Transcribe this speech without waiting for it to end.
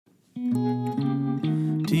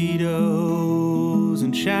Tito's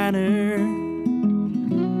and Shiner,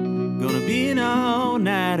 gonna be an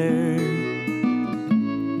all-nighter,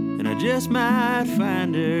 and I just might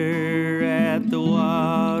find her at the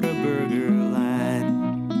Whataburger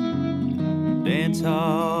line. Dance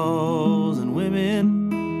halls and women,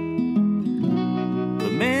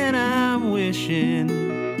 but man, I'm wishing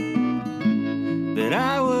that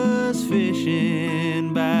I was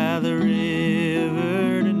fishing by the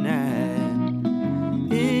river tonight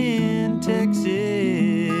in Texas.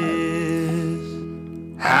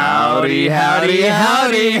 Howdy, howdy,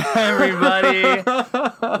 howdy, everybody.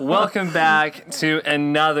 Welcome back to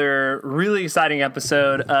another really exciting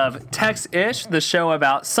episode of Tex-ish, the show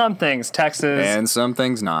about some things Texas and some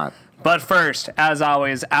things not. But first, as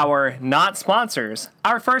always, our not sponsors.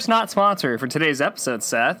 Our first not sponsor for today's episode,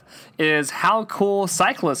 Seth, is how cool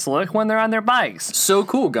cyclists look when they're on their bikes. So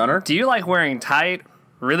cool, Gunner. Do you like wearing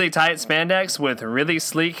really tight spandex with really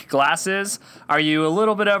sleek glasses? Are you a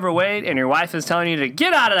little bit overweight and your wife is telling you to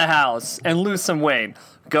get out of the house and lose some weight?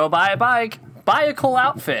 Go buy a bike, buy a cool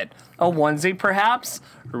outfit, a onesie perhaps,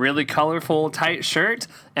 a really colorful tight shirt,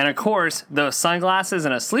 and of course, those sunglasses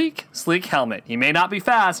and a sleek helmet. You may not be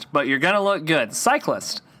fast, but you're gonna look good.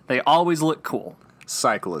 Cyclists, they always look cool.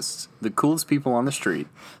 Cyclists, the coolest people on the street.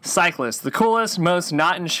 Cyclists, the coolest, most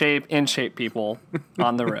not in shape people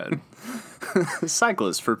on the road.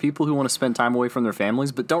 Cyclists, for people who want to spend time away from their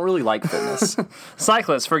families but don't really like fitness.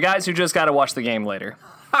 Cyclists, for guys who just gotta watch the game later.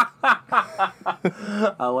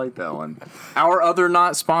 I like that one. Our other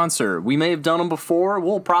not sponsor. We may have done them before.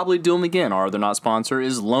 We'll probably do them again. Our other not sponsor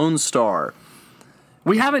is Lone Star.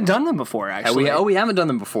 We haven't done them before, actually. We haven't done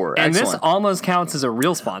them before. And Excellent. This almost counts as a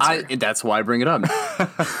real sponsor. That's why I bring it up.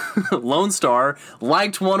 Lone Star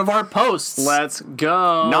liked one of our posts. Let's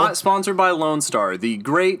go. Not sponsored by Lone Star, the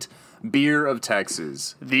great beer of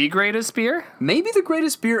Texas. The greatest beer? Maybe the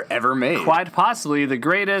greatest beer ever made. Quite possibly the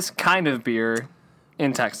greatest kind of beer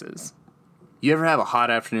in Texas. You ever have a hot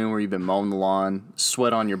afternoon where you've been mowing the lawn,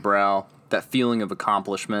 sweat on your brow, that feeling of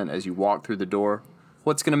accomplishment as you walk through the door?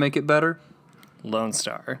 What's going to make it better? Lone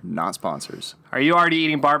Star. Not sponsors. Are you already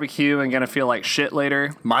eating barbecue and going to feel like shit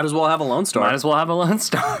later? Might as well have a Lone Star. Might as well have a Lone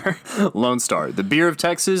Star. Lone Star, the beer of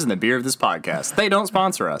Texas and the beer of this podcast. They don't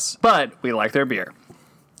sponsor us. But we like their beer.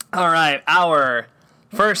 All right, our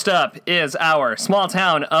first up is our small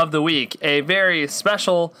town of the week. A very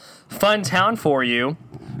special, fun town for you.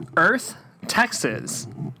 Earth, Texas.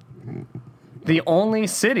 The only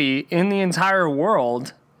city in the entire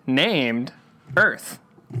world named Earth.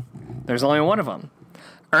 There's only one of them.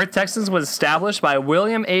 Earth, Texas was established by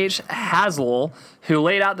William H. Hazel, who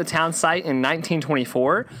laid out the town site in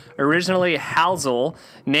 1924. Originally, Hazel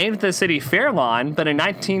named the city Fairlawn, but in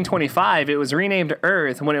 1925, it was renamed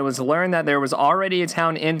Earth when it was learned that there was already a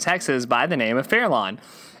town in Texas by the name of Fairlawn.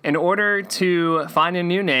 In order to find a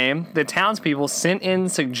new name, the townspeople sent in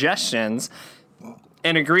suggestions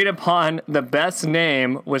and agreed upon the best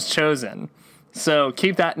name was chosen. So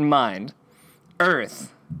keep that in mind.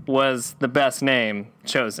 Earth was the best name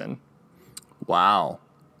chosen. Wow.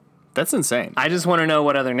 That's insane. I just want to know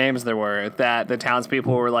what other names there were that the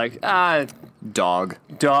townspeople were like, Dog.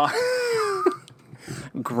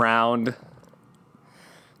 Ground.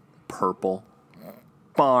 Purple.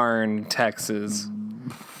 Barn, Texas.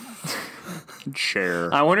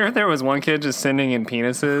 Chair. I wonder if there was one kid just sending in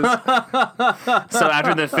penises. So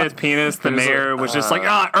after the fifth penis, the mayor was just like,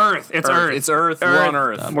 Earth. It's Earth. It's Earth. We're on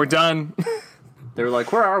Earth. We're done. They were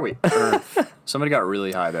like, where are we? Earth. Somebody got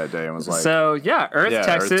really high that day and was like... So, yeah, Earth,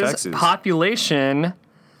 Texas. Population,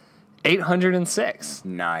 806.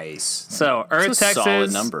 Nice. So, Earth, That's a Texas.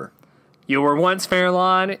 solid number. You were once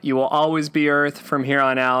Fairlawn. You will always be Earth from here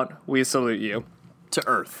on out. We salute you. To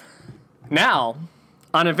Earth. Now,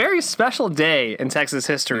 on a very special day in Texas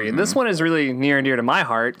history, this one is really near and dear to my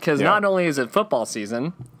heart because not only is it football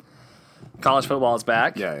season, college football is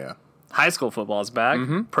back. Yeah. High school football is back.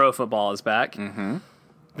 Pro football is back.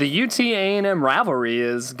 The UT A&M rivalry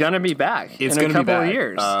is going to be back in a couple of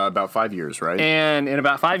years. About 5 years, right? And in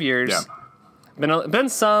about 5 years, been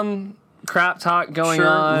some crap talk going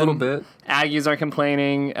on. A little bit. Aggies are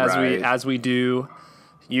complaining as we do.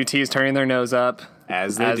 UT's turning their nose up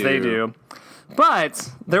as they do.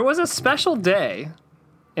 But there was a special day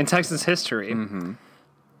in Texas history.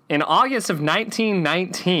 In August of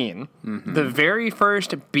 1919, the very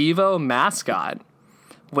first Bevo mascot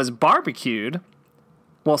was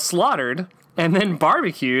slaughtered, and then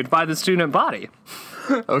barbecued by the student body.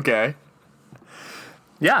 Okay.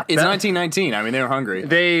 Yeah. It's 1919. I mean, they were hungry.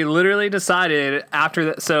 They literally decided after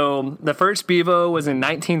that. So the first Bevo was in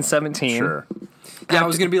 1917. Sure. Yeah, I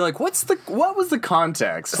was gonna be like, what was the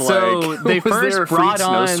context? So like, they was there a first freak brought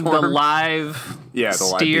on the snowstorm? live Yeah, the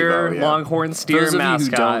live steer, Bevo, yeah. Longhorn steer Those of mascot. you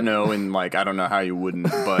who don't know, and like I don't know how you wouldn't,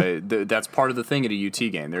 but that's part of the thing at a UT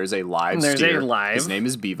game. There's a live There's steer. a live. His name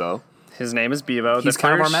is Bevo. His name is Bevo. He's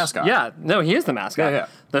kind of our mascot. Yeah, no, he is the mascot. Yeah.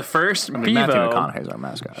 The first Matthew Bevo, McConaughey's our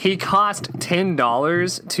mascot. he cost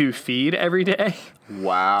 $10 to feed every day.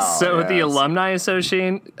 Wow. So the yes. Alumni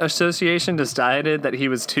Association decided that he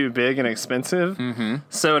was too big and expensive. Mm-hmm.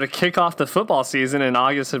 So to kick off the football season in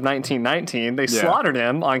August of 1919, they slaughtered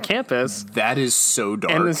him on campus, That is so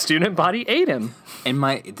dark. and the student body ate him.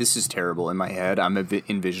 This is terrible. In my head, I'm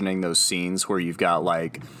envisioning those scenes where you've got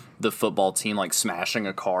like the football team like smashing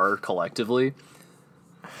a car collectively.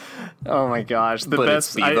 Oh my gosh! But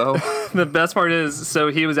it's Bevo? The best part is, so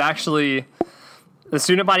he was actually the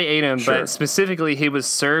student body ate him, Sure. but specifically he was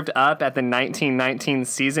served up at the 1919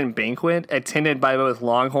 season banquet, attended by both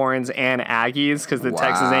Longhorns and Aggies, because the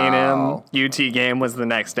Texas Wow. A&M UT game was the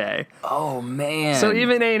next day. Oh man. So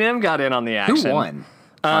even A&M got in on the action. who won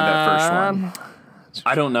on that first one?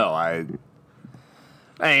 I don't know.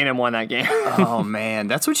 A&M won that game. Oh man,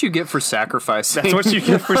 that's what you get for sacrificing. That's what you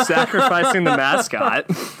get for sacrificing the mascot.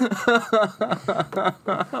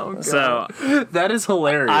 So That is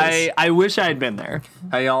hilarious. I wish I had been there.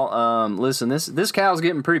 Hey y'all, listen, this cow's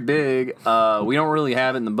getting pretty big. We don't really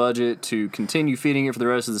have it in the budget to continue feeding it for the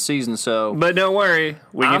rest of the season, so But don't worry,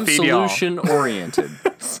 we can I'm feed y'all. solution oriented.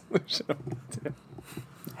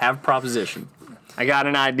 Have proposition. I got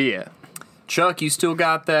an idea. Chuck, you still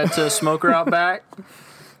got that smoker out back?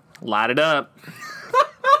 Light it up.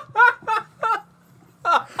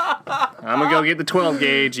 I'm gonna go get the 12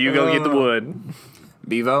 gauge. You go get the wood.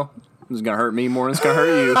 Bevo, this is gonna hurt me more than it's gonna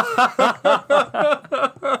hurt you.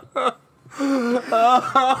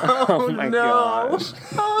 Oh my gosh.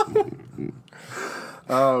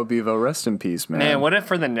 Oh, Bevo, rest in peace, man. Man, what if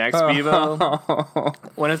for the next Bevo,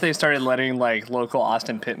 what if they started letting like local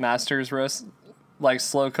Austin pitmasters roast, like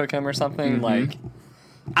slow cook him or something? Like,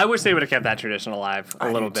 I wish they would have kept that tradition alive a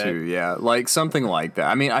little bit. Too, yeah, like something like that.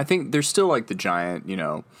 I mean, I think there's still like the giant,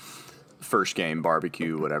 first game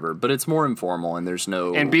barbecue, whatever, but it's more informal and there's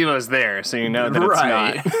no. And Bevo's there, so you know that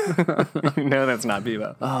Right. it's not. You know that's not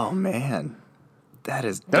Bevo. Oh man, that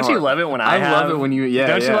is. Don't you love it when I love it when you. Yeah.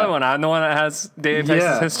 Don't you yeah. love it when I'm the one that has Data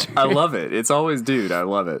Texas history? I love it. It's always, dude. I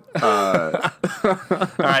love it. All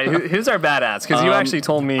right, who's our badass? Because you actually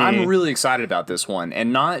told me. I'm really excited about this one,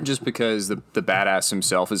 and not just because the badass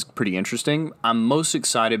himself is pretty interesting. I'm most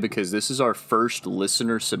excited because this is our first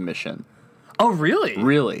listener submission. Oh, really?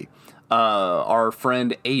 Really, our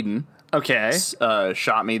friend Aiden Okay.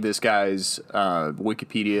 shot me this guy's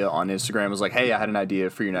Wikipedia on Instagram. Was like, hey, I had an idea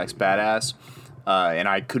for your next badass, and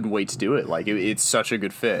I couldn't wait to do it. Like, it's such a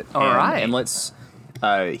good fit. All right. And let's.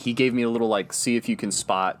 He gave me a little like, see if you can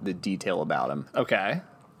spot the detail about him. Okay.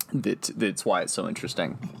 That's why it's so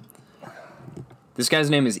interesting. This guy's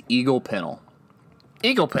name is Eagle Pennell.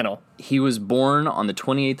 Eagle Pennell. He was born on the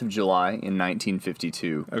 28th of July in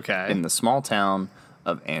 1952. Okay. In the small town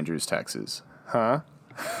of Andrews, Texas. Huh?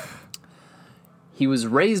 He was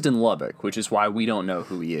raised in Lubbock, which is why we don't know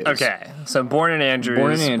who he is. Okay. So born in Andrews,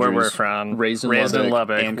 where we're from. raised in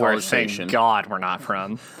Lubbock, and where College Station. thank God we're not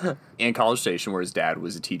from. And College Station, where his dad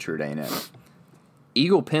was a teacher at A&M.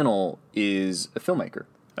 Eagle Pennell is a filmmaker.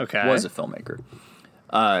 Okay. Was a filmmaker.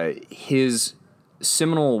 His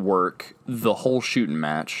seminal work, The Whole Shootin'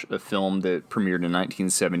 Match, a film that premiered in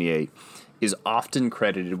 1978, is often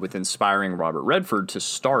credited with inspiring Robert Redford to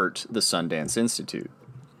start the Sundance Institute,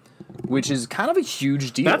 which is kind of a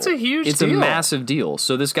huge deal. That's a huge It's deal. a massive deal.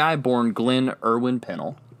 So this guy, born Glenn Irwin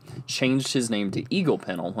Pennell, changed his name to Eagle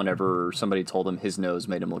Pennell whenever somebody told him his nose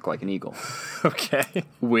made him look like an eagle. Okay.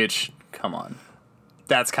 Which, come on.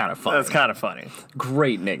 That's kind of funny. That's kind of funny.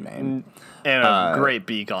 Great nickname. And a great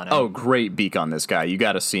beak on him. Oh, great beak on this guy. You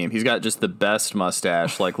got to see him. He's got just the best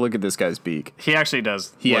mustache. Like, look at this guy's beak. He actually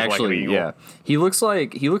does He look actually, like an eagle. yeah. He looks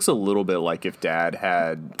a little bit like if Dad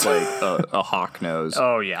had like a hawk nose.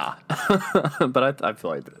 Oh, yeah. But I feel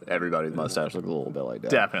like everybody's mustache looks a little bit like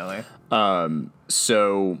that. Definitely.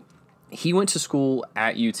 So he went to school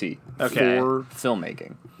at UT for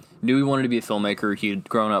filmmaking. Knew he wanted to be a filmmaker. He had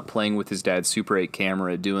grown up playing with his dad's Super 8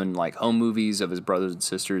 camera, doing like home movies of his brothers and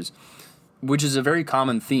sisters, which is a very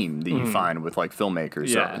common theme that you find with like filmmakers.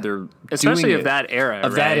 Yeah. They're Especially doing of it- that era,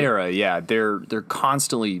 Of that right? era, yeah. They're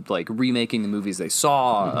constantly like remaking the movies they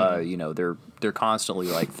saw. They're constantly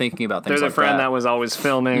like thinking about things They're the like friend that. that was always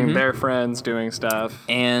filming, their friends doing stuff.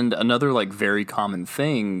 And another like very common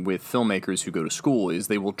thing with filmmakers who go to school is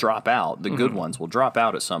they will drop out. The good ones will drop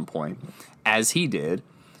out at some point, as he did,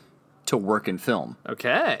 to work in film.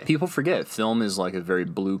 Okay. People forget film is like a very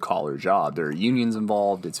blue-collar job. There are unions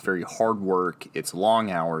involved. It's very hard work. It's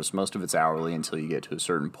long hours. Most of it's hourly until you get to a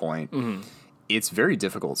certain point. Mm-hmm. It's very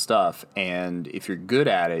difficult stuff, and if you're good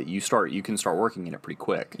at it, you can start working in it pretty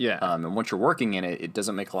quick. Yeah. And once you're working in it, it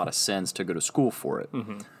doesn't make a lot of sense to go to school for it.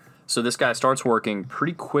 Mm-hmm. So this guy starts working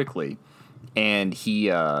pretty quickly, and he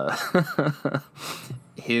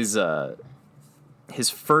his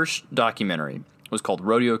first documentary was called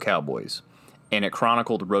Rodeo Cowboys, and it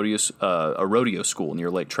chronicled a rodeo school near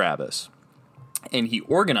Lake Travis, and he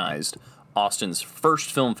organized Austin's first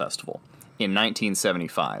film festival in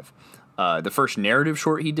 1975. The first narrative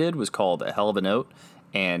short he did was called A Hell of a Note,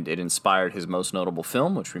 and it inspired his most notable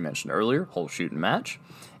film, which we mentioned earlier, Whole Shootin' Match.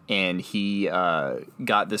 And he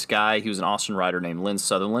got this guy, he was an Austin writer named Lynn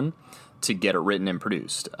Sutherland, to get it written and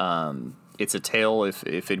produced. It's a tale, if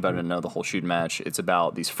anybody doesn't know the Whole Shootin' Match, it's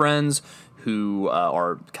about these friends who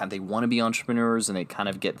they want to be entrepreneurs, and they kind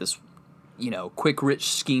of get this, quick rich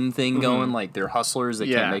scheme thing going, like they're hustlers, they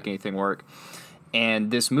can't make anything work.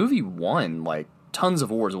 And this movie won, tons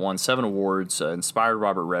of awards, won 7 awards, inspired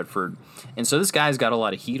Robert Redford. And so this guy's got a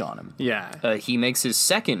lot of heat on him. Yeah. He makes his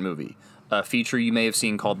second movie, a feature you may have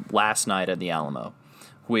seen called Last Night at the Alamo,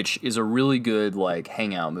 which is a really good,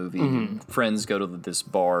 hangout movie. Mm-hmm. Friends go to this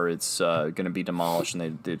bar, it's going to be demolished,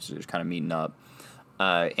 and they're just kind of meeting up.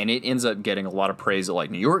 And it ends up getting a lot of praise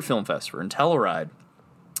at, New York Film Festival and Telluride.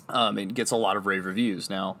 It gets a lot of rave reviews.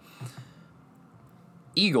 Now,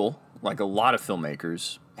 Eagle, like a lot of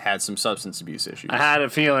filmmakers, had some substance abuse issues. I had a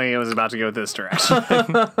feeling it was about to go this direction.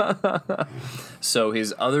 So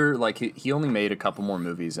his other, he only made a couple more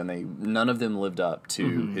movies, and none of them lived up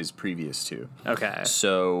to his previous 2. Okay.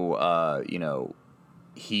 So,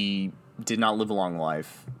 he did not live a long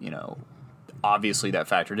life. Obviously that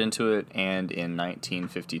factored into it. And in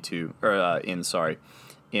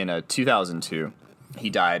 2002, he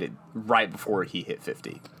died right before he hit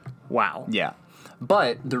 50. Wow. Yeah.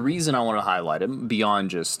 But the reason I want to highlight him,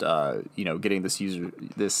 beyond just getting this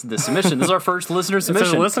submission, this is our first listener submission.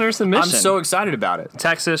 It's a listener submission. I'm so excited about it.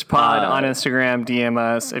 Text us pod on Instagram, DM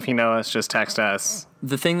us. If you know us, just text us.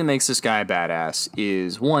 The thing that makes this guy badass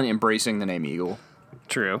is, 1, embracing the name Eagle.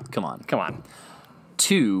 True. Come on.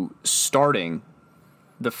 2, starting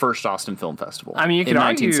the first Austin Film Festival. I mean, you could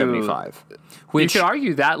argue 1975. You could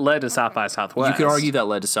argue that led to South by Southwest. You could argue that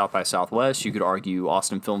led to South by Southwest. You could argue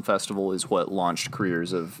Austin Film Festival is what launched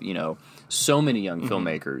careers of, so many young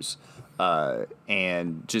filmmakers.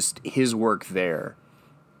 And just his work there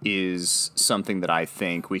is something that I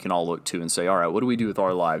think we can all look to and say, all right, what do we do with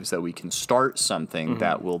our lives that we can start something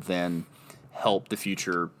that will then help the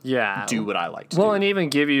future do what I like to do? Well, and even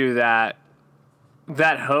give you that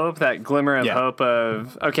hope, that glimmer of hope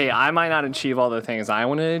of, okay, I might not achieve all the things I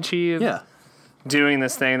want to achieve doing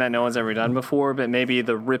this thing that no one's ever done before, but maybe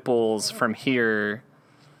the ripples from here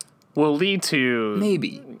will lead to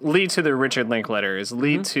the Richard Linkletters,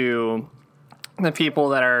 lead to the people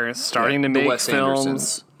that are starting to make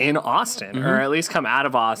films in Austin, or at least come out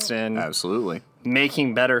of Austin. Absolutely.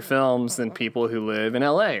 Making better films than people who live in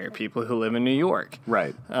LA or people who live in New York.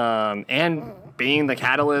 Right. And being the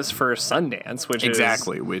catalyst for Sundance,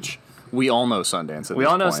 which we all know Sundance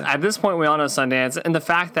at this point. We all know Sundance, and the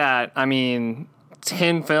fact that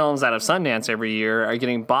 10 films out of Sundance every year are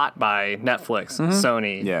getting bought by Netflix,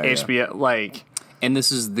 Sony, HBO, and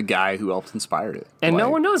this is the guy who helped inspire it, and no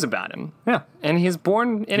one knows about him. Yeah, and he's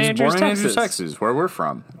born in Andrews, Texas, where we're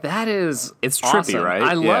from. It's trippy, awesome.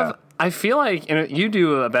 right? I feel like you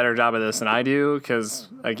do a better job of this than I do because,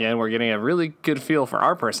 again, we're getting a really good feel for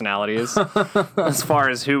our personalities as far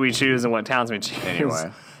as who we choose and what towns we choose.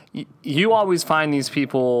 Anyway. You always find these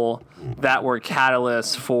people that were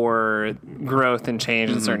catalysts for growth and change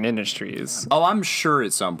in certain industries. Oh, I'm sure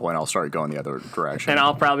at some point I'll start going the other direction. And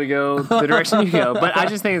I'll probably go the direction you go. But I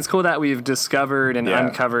just think it's cool that we've discovered and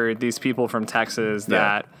uncovered these people from Texas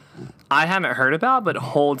that I haven't heard about, but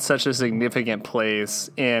hold such a significant place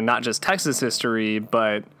in not just Texas history,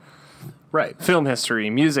 but film history,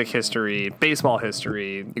 music history, baseball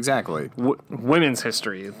history. Exactly. Women's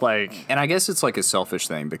history. And I guess it's like a selfish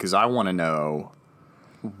thing because I want to know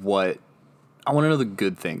the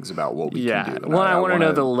good things about what we can do. Well, I want to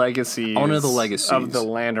know the legacies. I want to know the legacies of the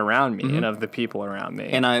land around me and of the people around me.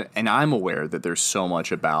 And I'm aware that there's so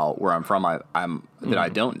much about where I'm from that I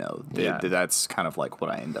don't know. That's kind of like what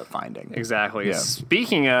I end up finding. Exactly. Yeah.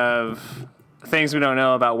 Speaking of things we don't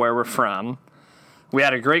know about where we're from, we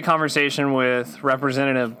had a great conversation with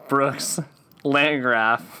Representative Brooks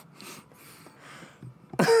Landgraf.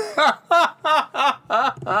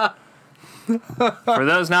 For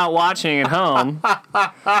those not watching at home,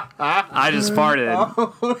 I just farted,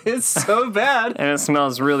 Oh, it's so bad. and it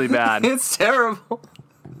smells really bad. It's terrible.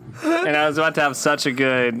 And I was about to have such a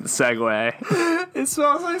good segue. It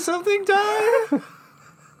smells like something died.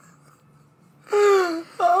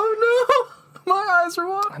 Oh no, my eyes are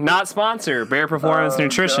watering. Not sponsor, Bear Performance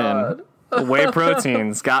Nutrition. Whey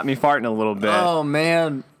proteins got me farting a little bit. Oh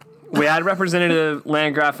man, We had Representative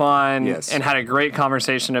Landgraf on Yes. and had a great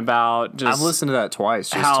conversation about just I've listened to that twice.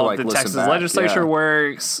 Just how to, like, the listen Texas back. legislature Yeah.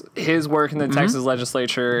 works, his work in the Texas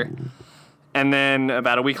legislature. And then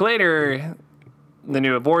about a week later, the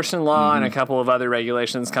new abortion law and a couple of other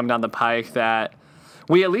regulations come down the pike that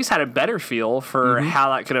we at least had a better feel for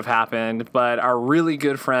how that could have happened. But our really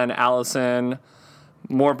good friend, Allison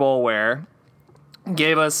Moore-Boulware,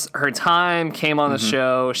 gave us her time, came on the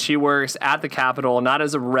show. She works at the Capitol, not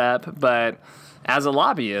as a rep, but as a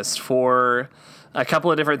lobbyist for a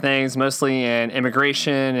couple of different things, mostly in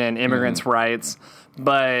immigration and immigrants' rights,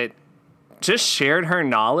 but just shared her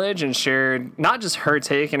knowledge and shared not just her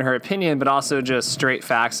take and her opinion, but also just straight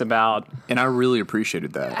facts about And I really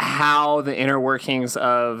appreciated that. how the inner workings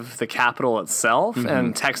of the Capitol itself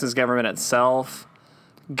and Texas government itself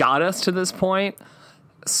got us to this point.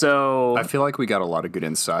 So I feel like we got a lot of good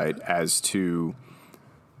insight as to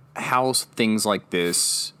how things like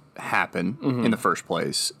this happen in the first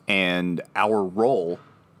place and our role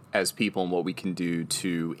as people and what we can do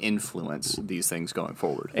to influence these things going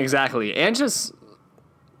forward. exactly, and just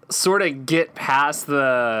sort of get past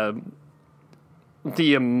the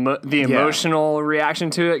emotional reaction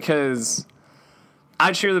to it, because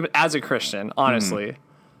I truly, as a Christian, honestly,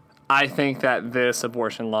 I think that this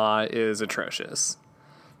abortion law is atrocious.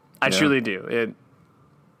 I truly do.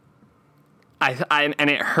 And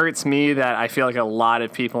it hurts me that I feel like a lot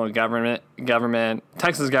of people in government,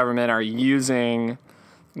 Texas government, are using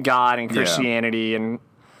God and Christianity and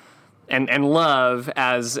love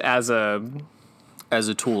as a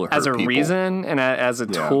tool to hurt people. reason and as a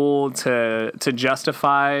tool to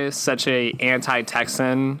justify such a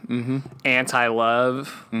anti-Texan,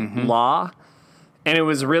 anti-love law. And it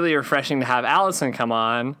was really refreshing to have Allison come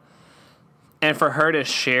on and for her to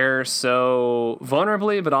share so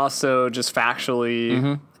vulnerably, but also just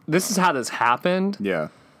factually, this is how this happened, Yeah.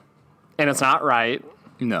 and it's not right.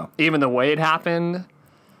 No. Even the way it happened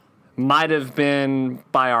might have been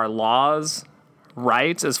by our laws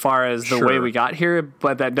right as far as the way Sure. we got here,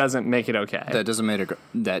 but that doesn't make it okay. That does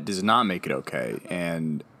not make it okay.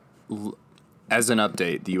 And as an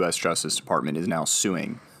update, the U.S. Justice Department is now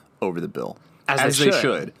suing over the bill. As they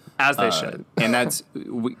should. As they should. And that's,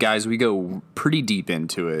 guys, we go pretty deep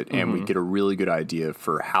into it, and we get a really good idea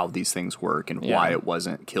for how these things work and why it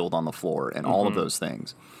wasn't killed on the floor and all of those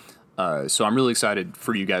things. So I'm really excited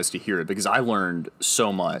for you guys to hear it, because I learned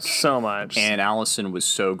so much. So much. And Allison was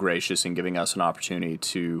so gracious in giving us an opportunity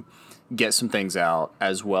to get some things out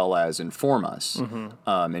as well as inform us.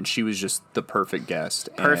 And she was just the perfect guest.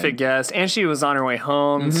 And she was on her way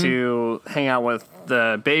home to hang out with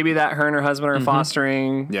the baby that her and her husband are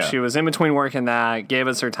fostering. Yeah. She was in between work and that, gave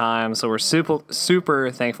us her time, so we're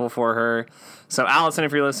super thankful for her. So Allison,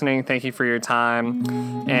 if you're listening, thank you for your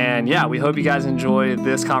time. And yeah, we hope you guys enjoy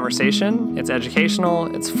this conversation. It's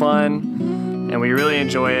educational, it's fun, and we really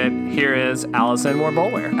enjoy it. Here is Allison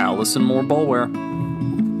Moore-Boulware. Allison Moore-Boulware.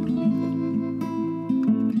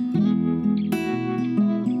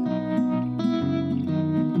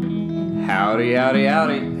 Howdy, howdy,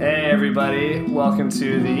 howdy. Hey everybody, welcome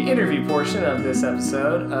to the interview portion of this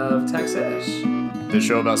episode of Tex-ish. The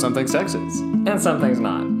show about some things Texas. And some things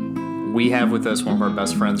not. We have with us one of our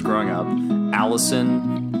best friends growing up,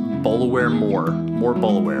 Allison Boulware Moore.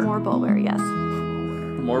 Moore-Boulware. Moore-Boulware, yes.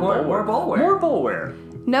 Moore-Boulware.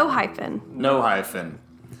 Moore-Boulware. No hyphen. No hyphen.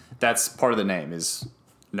 That's part of the name, is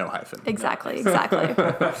no hyphen. Exactly.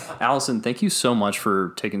 Allison, thank you so much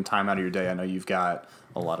for taking time out of your day. I know you've got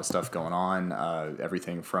a lot of stuff going on,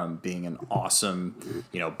 everything from being an awesome,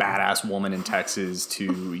 badass woman in Texas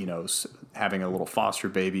to, having a little foster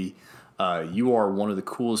baby. You are one of the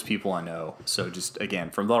coolest people I know. So just, again,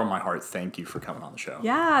 from the bottom of my heart, thank you for coming on the show.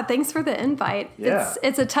 Yeah, thanks for the invite. Yeah.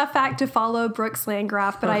 It's a tough act to follow Brooks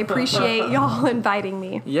Landgraf, but I appreciate y'all inviting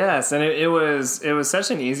me. Yes, and it was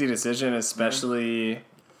such an easy decision, especially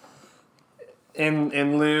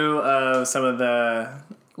in lieu of some of the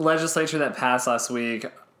legislature that passed last week.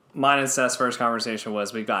 Mine and Seth's first conversation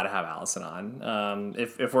was, we've got to have Allison on.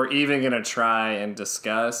 If we're even going to try and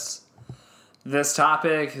discuss this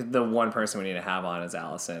topic, the one person we need to have on is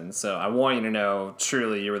Allison. So I want you to know,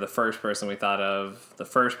 truly, you were the first person we thought of, the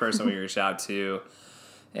first person we reached out to.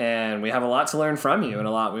 And we have a lot to learn from you and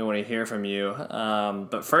a lot we want to hear from you.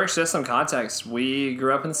 But first, just some context. We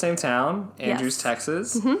grew up in the same town, Andrews, Yes.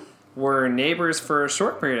 Texas. We're neighbors for a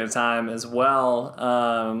short period of time as well.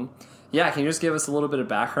 Can you just give us a little bit of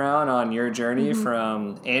background on your journey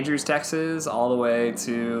from Andrews, Texas, all the way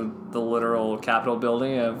to the literal Capitol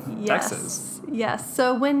building of Texas? Yes.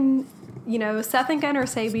 So when, Seth and Gunnar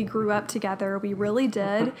say we grew up together, we really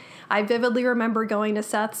did. I vividly remember going to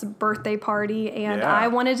Seth's birthday party, and I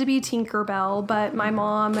wanted to be Tinkerbell, but my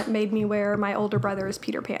mom made me wear my older brother's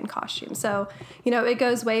Peter Pan costume. So, it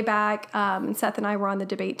goes way back. Seth and I were on the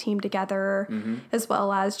debate team together, as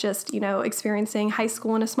well as just, experiencing high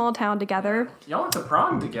school in a small town together. Y'all went to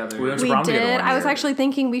prom together. We went to We prom together did. one I was year. actually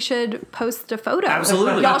thinking we should post a photo.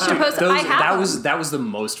 Absolutely. Y'all should post. I have that was the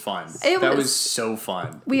most fun. It that was- was so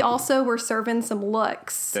fun. We also were serving some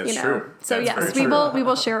looks. That's true. So That's yes, very true. we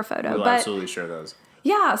will share a photo. We'll but absolutely share those.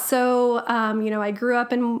 yeah, so I grew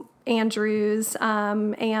up in Andrews,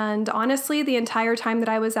 and honestly, the entire time that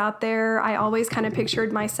I was out there, I always kind of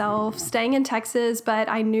pictured myself staying in Texas, but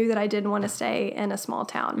I knew that I didn't want to stay in a small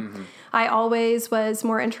town. I always was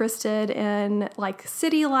more interested in like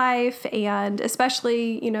city life, and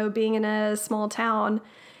especially, being in a small town.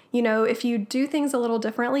 If you do things a little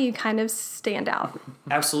differently, you kind of stand out.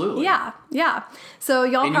 Absolutely. Yeah. So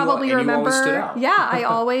y'all And probably you remember. always stood out. Yeah, I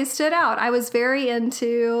always stood out. I was very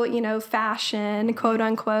into, fashion, quote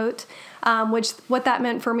unquote, which what that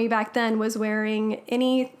meant for me back then was wearing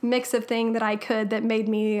any mix of thing that I could that made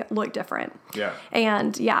me look different. Yeah.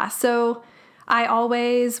 And so I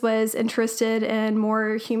always was interested in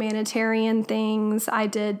more humanitarian things. I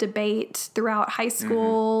did debate throughout high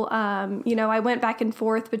school. I went back and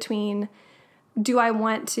forth between, do I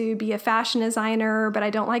want to be a fashion designer, but I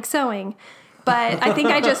don't like sewing. But I think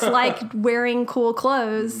I just like wearing cool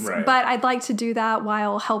clothes. Right. But I'd like to do that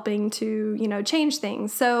while helping to, change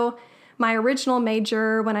things. So my original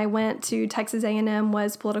major when I went to Texas A&M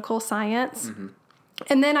was political science.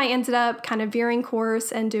 And then I ended up kind of veering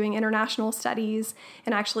course and doing international studies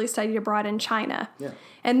and actually studied abroad in China. Yeah.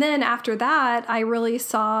 And then after that, I really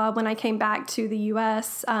saw when I came back to the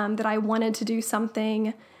U.S. That I wanted to do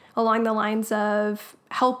something along the lines of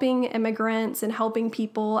helping immigrants and helping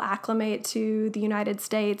people acclimate to the United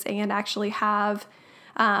States and actually have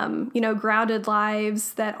grounded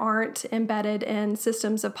lives that aren't embedded in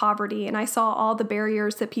systems of poverty. And I saw all the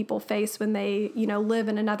barriers that people face when they, live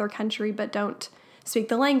in another country but don't speak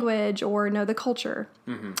the language or know the culture.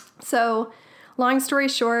 So long story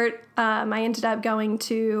short, I ended up going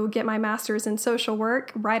to get my master's in social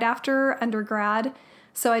work right after undergrad.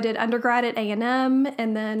 So I did undergrad at A&M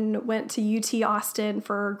and then went to UT Austin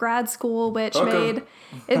for grad school, which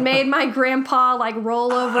made my grandpa like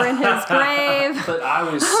roll over in his grave. But I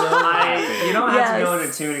was so happy. You don't have to go Yes.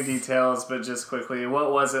 into too many details, but just quickly,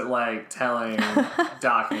 what was it like telling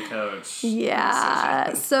Doc and Coach?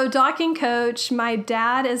 Yeah. So Doc and Coach, my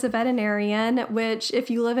dad is a veterinarian, which if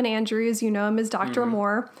you live in Andrews, you know him as Dr.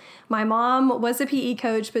 Moore. My mom was a PE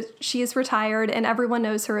coach, but she is retired and everyone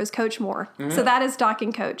knows her as Coach Moore. So that is Doc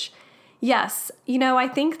and Coach. Yes. I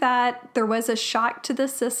think that there was a shock to the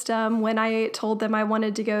system when I told them I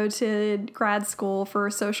wanted to go to grad school for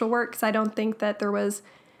social work because I don't think that there was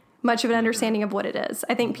much of an understanding of what it is.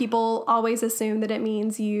 I think people always assume that it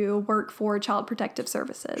means you work for Child Protective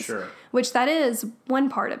Services, Sure. which that is one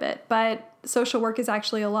part of it, but social work is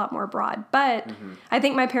actually a lot more broad. But I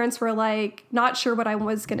think my parents were like not sure what I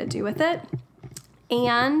was going to do with it.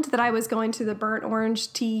 And that I was going to the Burnt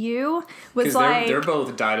Orange TU was Because like they're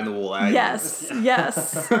both dyed-in-the-wool aggies.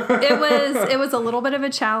 Yes. It was a little bit of a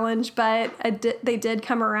challenge, but they did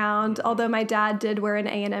come around. Although my dad did wear an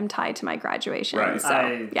A&M tie to my graduation. Right.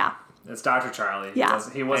 So yeah, It's Dr. Charlie. Yeah.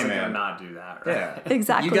 He wasn't Hey, going to man. not do that, right? Yeah.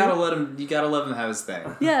 exactly. You gotta let him have his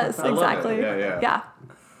thing. Yes, love it. exactly. Yeah.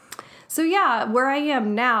 So where I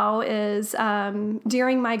am now is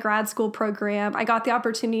during my grad school program, I got the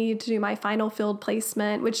opportunity to do my final field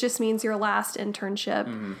placement, which just means your last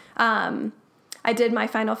internship. I did my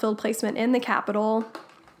final field placement in the Capitol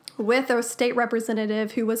with a state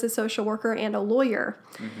representative who was a social worker and a lawyer.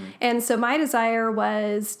 And so my desire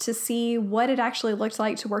was to see what it actually looked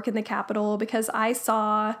like to work in the Capitol because I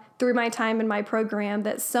saw through my time in my program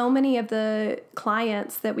that so many of the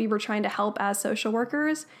clients that we were trying to help as social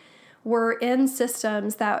workers were in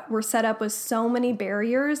systems that were set up with so many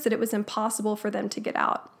barriers that it was impossible for them to get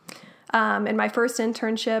out. In my first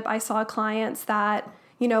internship, I saw clients that,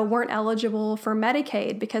 weren't eligible for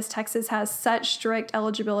Medicaid because Texas has such strict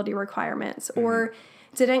eligibility requirements, or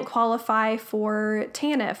didn't qualify for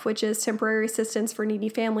TANF, which is temporary assistance for needy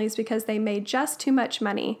families, because they made just too much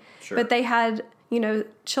money. Sure. But they had,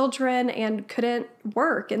 children and couldn't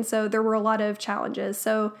work. And so there were a lot of challenges.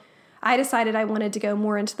 So I decided I wanted to go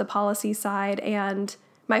more into the policy side. And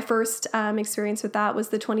my first experience with that was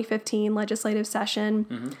the 2015 legislative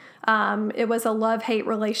session. It was a love-hate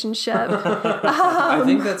relationship. I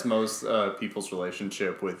think that's most people's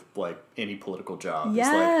relationship with like any political job.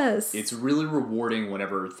 Yes. It's really rewarding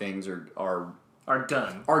whenever things are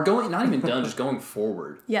done. Are going, not even done, just going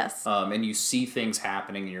forward. Yes. And you see things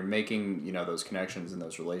happening and you're making, those connections and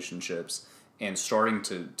those relationships and starting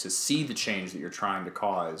to see the change that you're trying to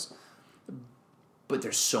cause. But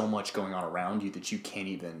there's so much going on around you that you can't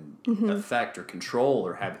even affect or control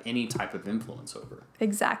or have any type of influence over.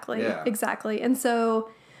 Exactly. Yeah. Exactly. And so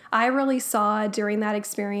I really saw during that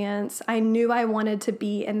experience, I knew I wanted to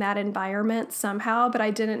be in that environment somehow, but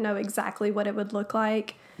I didn't know exactly what it would look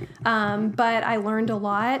like. But I learned a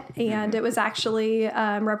lot, and it was actually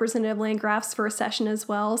Representative Landgraf's first session as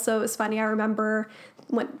well. So it was funny. I remember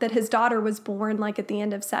that his daughter was born like at the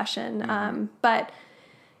end of session. But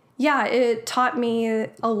yeah, it taught me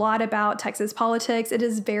a lot about Texas politics. It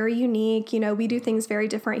is very unique. We do things very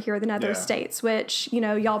different here than other states, which,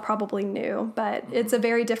 y'all probably knew, but it's a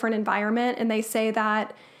very different environment. And they say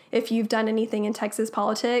that if you've done anything in Texas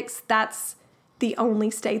politics, that's the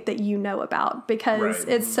only state that you know about because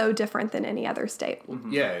it's so different than any other state.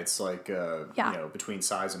 Yeah, it's like, between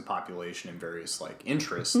size and population and various like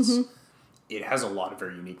interests, it has a lot of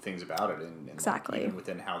very unique things about it, and Exactly. like, even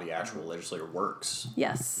within how the actual legislature works.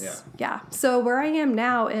 Yes. Yeah. So where I am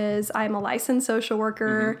now is I'm a licensed social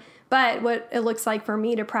worker, but what it looks like for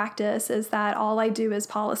me to practice is that all I do is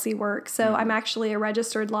policy work. So I'm actually a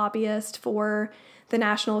registered lobbyist for the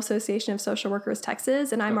National Association of Social Workers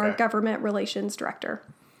Texas, and I'm our government relations director.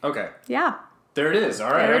 Okay. Yeah. There it is.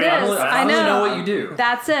 All right. There it is. I know what you do.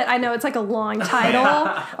 That's it. I know it's like a long title,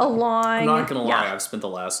 I'm not gonna lie. I've spent the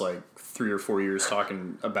last like 3 or 4 years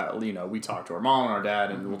talking about, we talk to our mom and our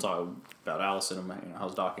dad, and we'll talk about Allison and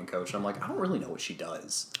how's Doc and Coach. And I'm like, I don't really know what she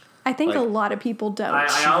does. I think a lot of people don't.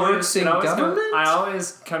 I works in government? I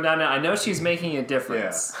always come down to, I know she's making a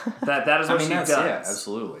difference. Yeah. That is what she does. Yeah,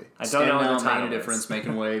 absolutely. I don't know what the title making a difference,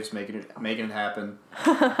 making waves, making it happen.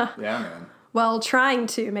 Yeah, man. Well, trying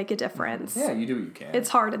to make a difference. Yeah, you do what you can. It's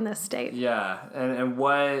hard in this state. Yeah, and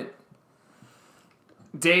what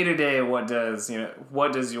day to day, what does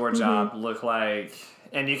your job look like?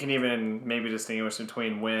 And you can even maybe distinguish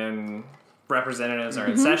between when representatives are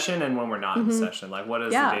in session and when we're not in session. Like, what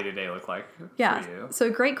does the day to day look like for you?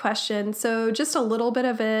 So great question. So just a little bit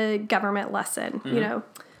of a government lesson.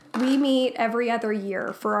 We meet every other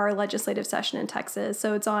year for our legislative session in Texas.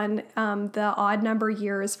 So it's on the odd number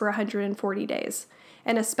years for 140 days.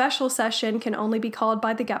 And a special session can only be called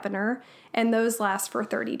by the governor, and those last for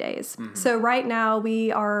 30 days. So right now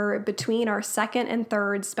we are between our second and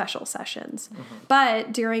third special sessions.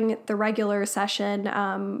 But during the regular session,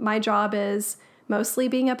 my job is mostly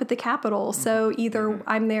being up at the Capitol. So either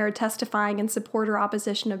I'm there testifying in support or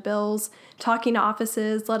opposition of bills, talking to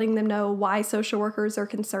offices, letting them know why social workers are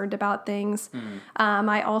concerned about things.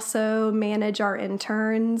 I also manage our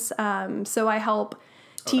interns. So I help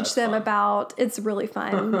teach them about, it's really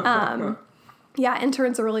fun.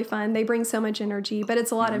 Interns are really fun. They bring so much energy, but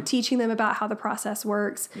it's a lot of teaching them about how the process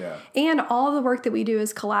works. Yeah. And all the work that we do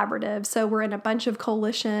is collaborative. So we're in a bunch of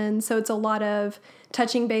coalitions. So it's a lot of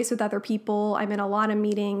touching base with other people. I'm in a lot of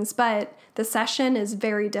meetings, but the session is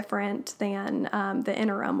very different than the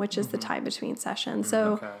interim, which is the time between sessions.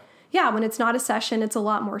 So when it's not a session, it's a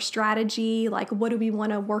lot more strategy. Like, what do we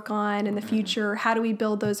want to work on in the future? How do we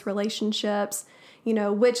build those relationships?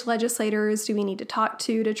 Which legislators do we need to talk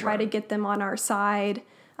to try to get them on our side?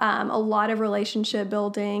 A lot of relationship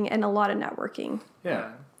building and a lot of networking.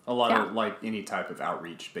 Yeah. A lot of like any type of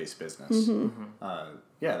outreach-based business.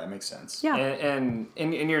 That makes sense. Yeah. And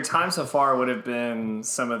in your time so far, what have been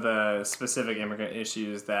some of the specific immigrant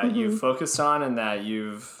issues that you've focused on and that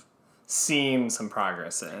you've seen some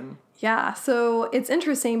progress in? Yeah. So it's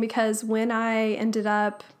interesting because when I ended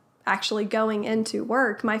up actually going into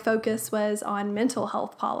work, my focus was on mental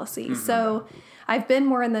health policy. So I've been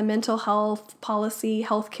more in the mental health policy,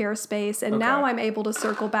 healthcare space, and now I'm able to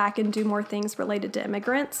circle back and do more things related to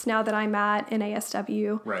immigrants now that I'm at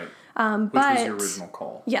NASW. Right. Which was your original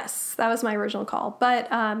call. Yes, that was my original call. But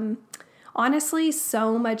honestly,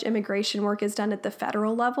 so much immigration work is done at the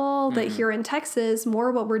federal level that here in Texas,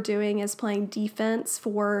 more what we're doing is playing defense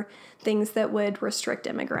for things that would restrict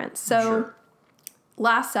immigrants. So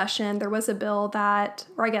last session, there was a bill that,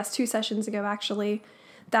 or I guess 2 sessions ago actually,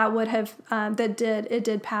 that would have, it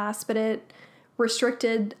did pass, but it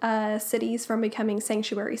restricted cities from becoming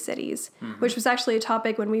sanctuary cities, which was actually a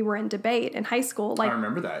topic when we were in debate in high school. Like, I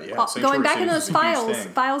remember that. Yeah, going sanctuary back in cities those is a huge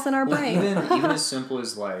thing. files in our brain. Even as simple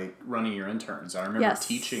as like running your interns. I remember Yes.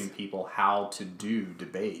 teaching people how to do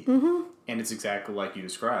debate, and it's exactly like you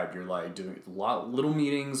described. You're like doing little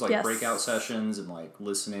meetings, like Yes. breakout sessions, and like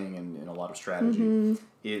listening and a lot of strategy.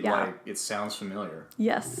 Yeah. It sounds familiar.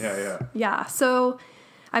 Yes. Yeah. Yeah. So,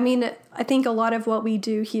 I mean, I think a lot of what we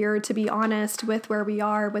do here, to be honest, with where we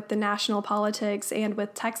are with the national politics and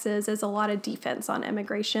with Texas, is a lot of defense on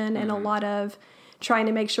immigration and a lot of trying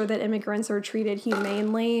to make sure that immigrants are treated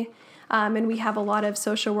humanely. And we have a lot of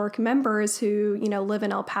social work members who, live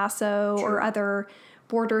in El Paso or other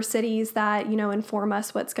border cities that, inform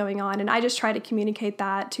us what's going on. And I just try to communicate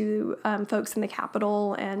that to folks in the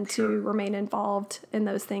Capitol and to remain involved in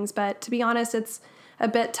those things. But to be honest, it's a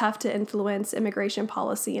bit tough to influence immigration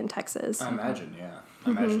policy in Texas. I imagine. Yeah, I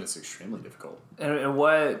imagine it's extremely difficult. And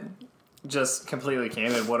what, just completely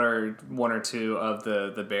candid, what are one or two of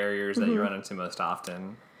the barriers that you run into most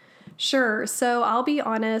often? Sure. So I'll be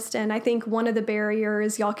honest, and I think one of the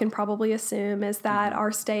barriers y'all can probably assume is that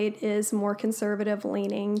our state is more conservative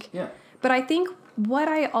leaning. Yeah. But I think what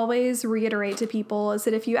I always reiterate to people is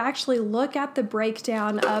that if you actually look at the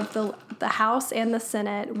breakdown of the House and the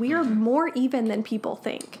Senate, we are more even than people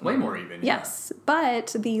think. Way more even. Yes,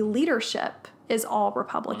 but the leadership is all Yeah.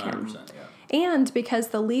 Republican. 100%. Yeah. And because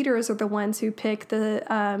the leaders are the ones who pick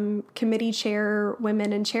the committee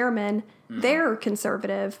chairwomen and chairmen, they're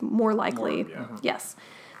conservative, more likely. More, yeah. Yes.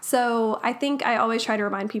 So I think I always try to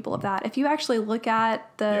remind people of that. If you actually look at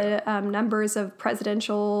the numbers of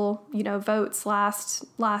presidential, votes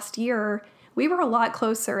last year, we were a lot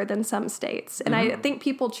closer than some states, and I think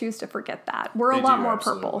people choose to forget that. We're They a lot do, more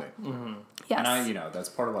absolutely. purple. Yes. And that's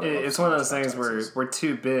part of what I love It's so one of much those about things where Texas. we're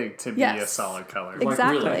too big to be Yes. a solid color.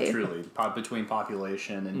 Exactly. Like really, truly, between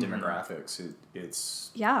population and demographics,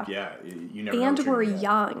 it's Yeah. You never know And what you're we're gonna get.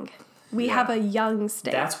 young. We Yeah. have a young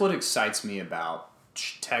state. That's what excites me about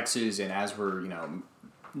Texas, and as we're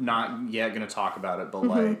not yet going to talk about it, but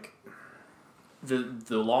like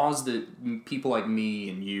the laws that people like me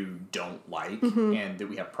and you don't like and that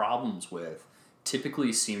we have problems with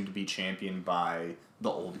typically seem to be championed by the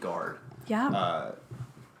old guard. Yeah.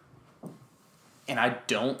 And I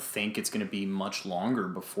don't think it's going to be much longer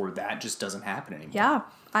before that just doesn't happen anymore. Yeah,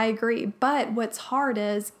 I agree. But what's hard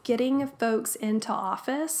is getting folks into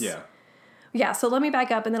office. Yeah. Yeah, so let me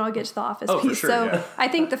back up and then I'll get to the office Oh, for piece. sure, So yeah. I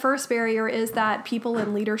think the first barrier is that people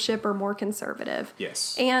in leadership are more conservative.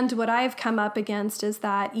 Yes. And what I've come up against is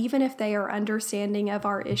that even if they are understanding of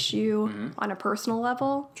our issue on a personal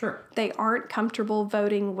level, Sure. they aren't comfortable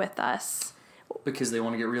voting with us. Because they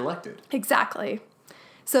want to get reelected. Exactly.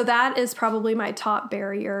 So that is probably my top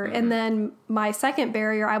barrier. And then my second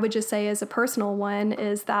barrier, I would just say is a personal one,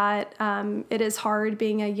 is that it is hard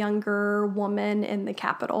being a younger woman in the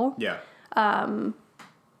Capitol. Yeah.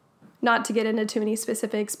 Not to get into too many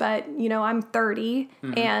specifics, but, I'm 30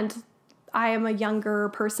 and I am a younger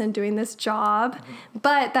person doing this job.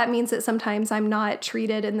 But that means that sometimes I'm not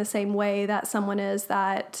treated in the same way that someone is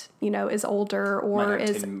that, is older or Might have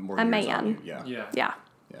is 10 more a years on man. you. Yeah. Yeah. Yeah.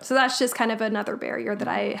 So that's just kind of another barrier that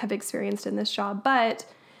I have experienced in this job. But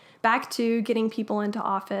back to getting people into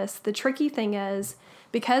office, the tricky thing is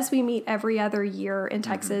because we meet every other year in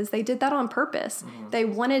Texas, they did that on purpose. They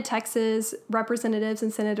wanted Texas representatives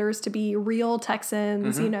and senators to be real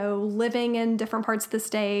Texans, living in different parts of the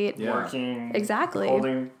state. Yeah. Working, Exactly.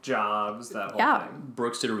 holding jobs, that whole Yeah. thing.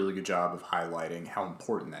 Brooks did a really good job of highlighting how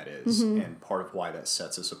important that is and part of why that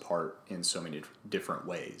sets us apart in so many different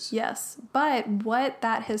ways. Yes, but what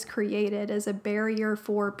that has created is a barrier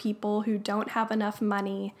for people who don't have enough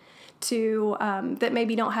money to, that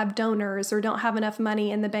maybe don't have donors or don't have enough money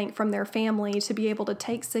in the bank from their family to be able to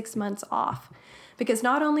take 6 months off. Because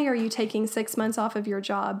not only are you taking 6 months off of your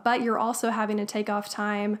job, but you're also having to take off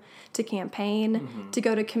time to campaign, to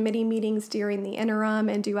go to committee meetings during the interim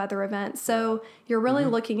and do other events. So you're really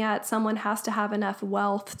looking at someone has to have enough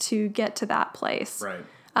wealth to get to that place. Right.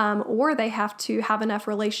 Or they have to have enough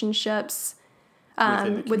relationships Within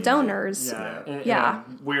the with community. donors. Yeah. In Yeah.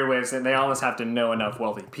 a weird way of saying they almost have to know enough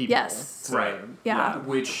wealthy people. Yes. to- Right. Yeah.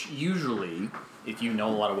 Which usually, if you know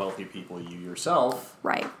a lot of wealthy people, you yourself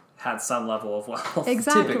Right. Had some level of wealth.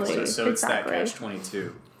 Exactly. typically. So it's that Exactly.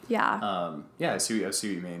 catch-22. Yeah. Yeah, I see what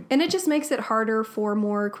you mean. And it just makes it harder for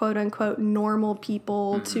more quote unquote normal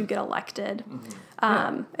people to get elected,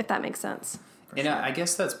 if that makes sense. And I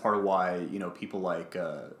guess that's part of why, people like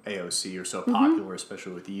AOC are so popular,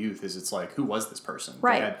 especially with the youth, is it's like, who was this person?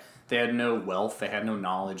 Right. They had no wealth. They had no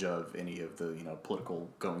knowledge of any of the, political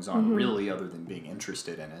goings-on, really, other than being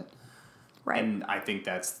interested in it. Right. And I think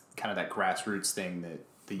that's kind of that grassroots thing that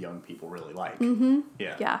the young people really like.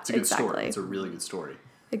 Yeah. Yeah, It's a good story. exactly. It's a really good story.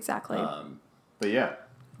 Exactly. But yeah.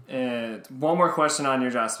 And one more question on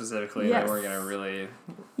your job specifically. Yes. That we're gonna really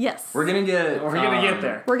yes. We're gonna get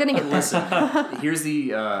there. We're gonna get this. Listen, here's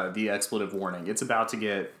the expletive warning. It's about to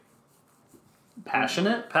get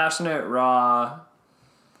passionate. Passionate, raw.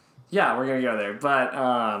 Yeah, we're gonna go there. But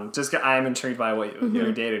I am intrigued by what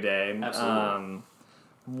your day to day. Absolutely.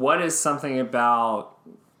 What is something about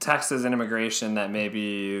Texas and immigration that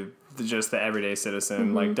maybe just the everyday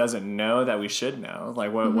citizen like doesn't know that we should know?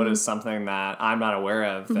 Like what is something that I'm not aware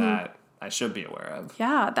of that I should be aware of?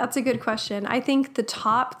 Yeah, that's a good question. I think the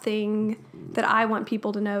top thing that I want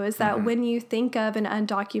people to know is that when you think of an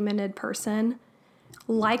undocumented person,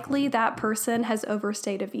 likely that person has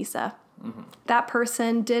overstayed a visa. That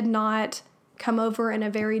person did not come over in a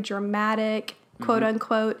very dramatic, quote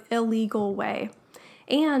unquote, illegal way.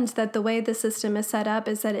 And that the way the system is set up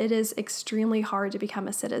is that it is extremely hard to become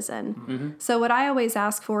a citizen. So what I always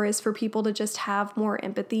ask for is for people to just have more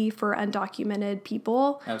empathy for undocumented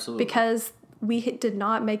people. Absolutely. Because we did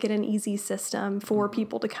not make it an easy system for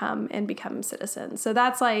people to come and become citizens. So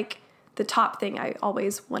that's like the top thing I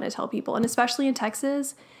always want to tell people. And especially in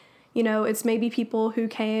Texas, you know, it's maybe people who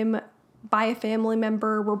came by a family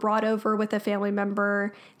member, were brought over with a family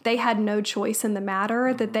member. They had no choice in the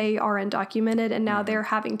matter that they are undocumented, and now they're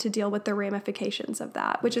having to deal with the ramifications of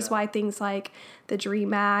that, which is why things like the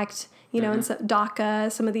DREAM Act, you know, and so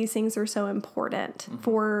DACA, some of these things are so important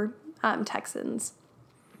for Texans.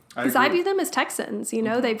 Because I view them as Texans, you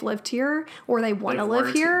know, they've lived here or they want to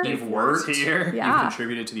live here. You've worked here. Yeah. You've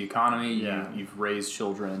contributed to the economy. Yeah. You've raised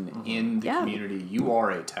children in the community. You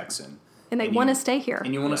are a Texan. And they want to stay here.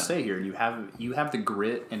 And you want to stay here. You have the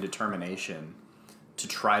grit and determination to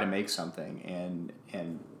try to make something. And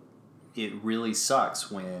it really sucks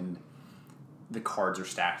when the cards are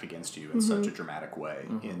stacked against you in such a dramatic way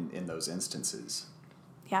in those instances.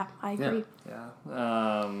 Yeah, I agree. Yeah.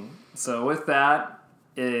 So with that,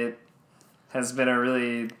 it has been a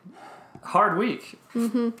really hard week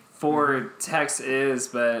for Texas,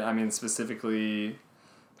 but I mean specifically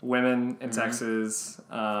women in Texas.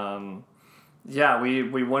 We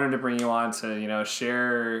wanted to bring you on to, you know,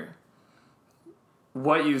 share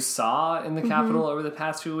what you saw in the Capitol over the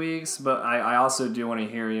past few weeks, but I also do want to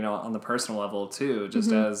hear, you know, on the personal level too,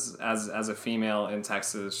 just as a female in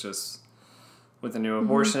Texas, just with the new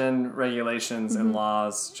abortion regulations and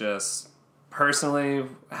laws, just personally,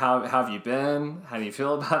 how have you been? How do you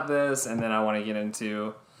feel about this? And then I want to get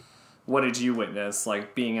into what did you witness,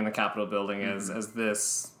 like being in the Capitol building as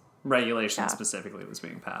this regulation specifically was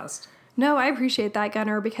being passed? No, I appreciate that,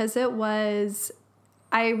 Gunnar, because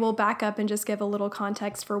I will back up and just give a little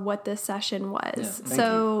context for what this session was.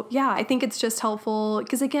 I think it's just helpful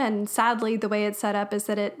because, again, sadly, the way it's set up is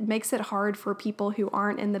that it makes it hard for people who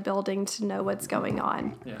aren't in the building to know what's going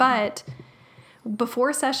on. Yeah. But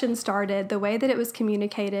before session started, the way that it was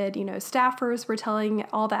communicated, you know, staffers were telling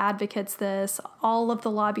all the advocates this, all of the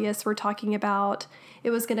lobbyists were talking about it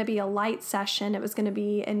was going to be a light session. It was going to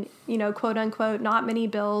be, and you know, quote unquote, not many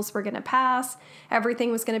bills were going to pass.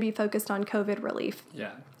 Everything was going to be focused on COVID relief.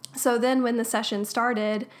 Yeah. So then when the session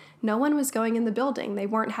started, no one was going in the building. They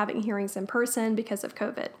weren't having hearings in person because of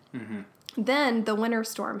COVID. Then the winter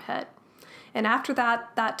storm hit. And after that,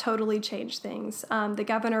 that totally changed things. The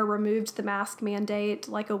governor removed the mask mandate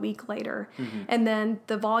like a week later. And then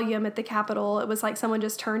the volume at the Capitol, it was like someone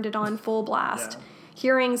just turned it on full blast.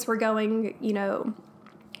 Hearings were going, you know,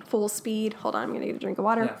 full speed. Hold on, I'm going to need a drink of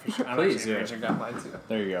water. Yeah, for sure. Please, Got mine too.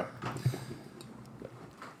 There you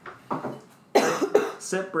go.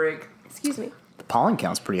 Sip break. Excuse me. The pollen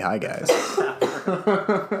count's pretty high, guys.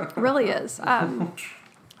 It really is.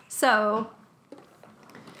 So...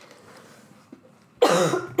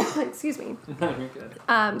 excuse me. You're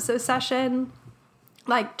good. So session,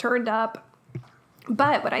 like, turned up.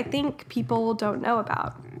 But what I think people don't know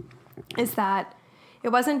about is that it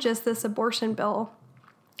wasn't just this abortion bill,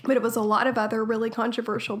 but it was a lot of other really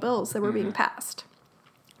controversial bills that were being passed.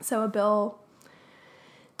 So a bill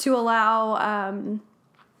to allow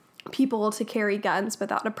people to carry guns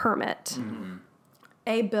without a permit.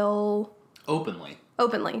 A bill... Openly.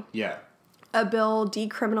 Yeah. A bill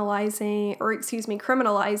criminalizing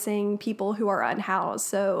people who are unhoused.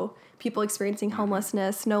 So people experiencing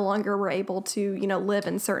homelessness no longer were able to, you know, live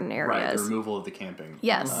in certain areas. Right, the removal of the camping.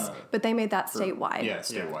 Yes, but they made that statewide. Yeah,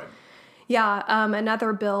 statewide. Yeah,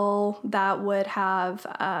 another bill that would have,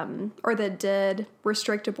 or that did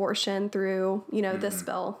restrict abortion through, you know, this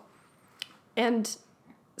bill. And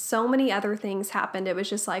so many other things happened. It was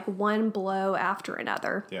just like one blow after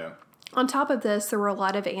another. Yeah. On top of this, there were a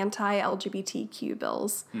lot of anti-LGBTQ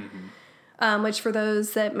bills, which for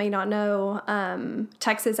those that may not know,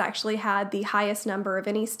 Texas actually had the highest number of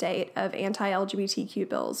any state of anti-LGBTQ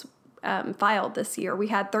bills filed this year. We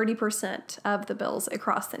had 30% of the bills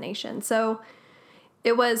across the nation. So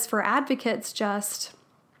it was for advocates just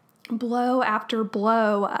blow after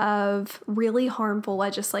blow of really harmful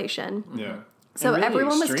legislation. Yeah. So And really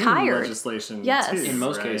everyone was extreme tired. Legislation Yes. too, In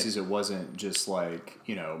most right? cases, it wasn't just like,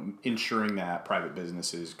 ensuring that private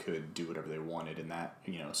businesses could do whatever they wanted and that,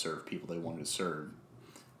 serve people they wanted to serve,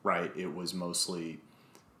 right? It was mostly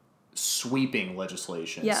sweeping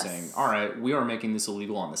legislation Yes. saying, all right, we are making this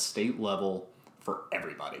illegal on the state level for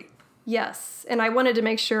everybody. Yes. And I wanted to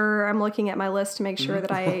make sure, I'm looking at my list to make sure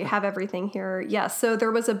that I have everything here. Yes. So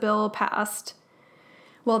there was a bill passed.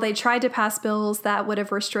 Well, they tried to pass bills that would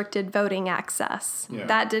have restricted voting access. Yeah.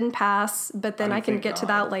 That didn't pass, but then I can thank get to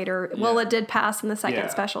God. that later. Well, Yeah. it did pass in the second Yeah.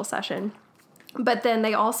 special session. But then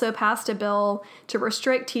they also passed a bill to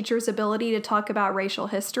restrict teachers' ability to talk about racial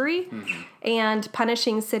history and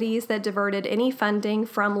punishing cities that diverted any funding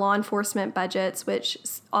from law enforcement budgets, which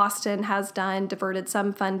Austin has done, diverted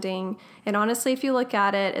some funding. And honestly, if you look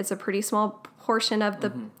at it, it's a pretty small portion of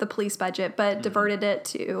the police budget, but diverted it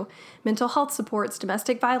to mental health supports,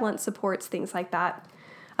 domestic violence supports, things like that.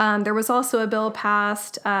 There was also a bill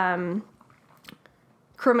passed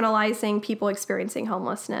criminalizing people experiencing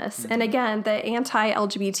homelessness. And again, the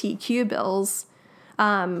anti-LGBTQ bills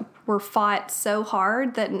were fought so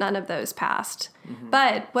hard that none of those passed.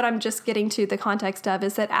 But what I'm just getting to the context of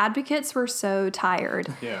is that advocates were so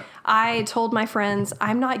tired. Yeah. I told my friends,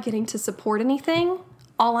 I'm not getting to support anything.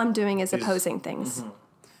 All I'm doing is opposing things,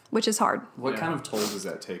 which is hard. What kind of toll does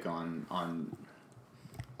that take on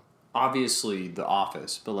obviously the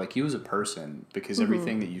office, but like you as a person, because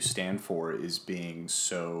everything that you stand for is being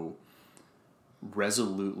so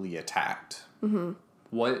resolutely attacked.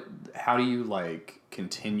 How do you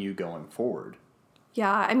continue going forward?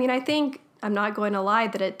 Yeah, I mean, I think I'm not going to lie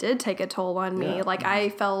that it did take a toll on me. Yeah. I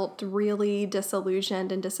felt really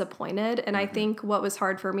disillusioned and disappointed. And I think what was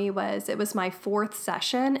hard for me was it was my 4th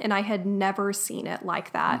session and I had never seen it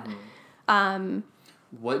like that.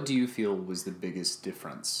 What do you feel was the biggest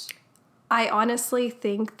difference? I honestly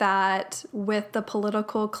think that with the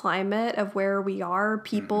political climate of where we are,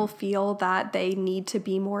 people feel that they need to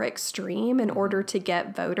be more extreme in order to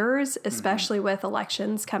get voters, especially with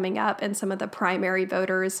elections coming up and some of the primary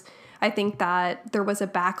voters. I think that there was a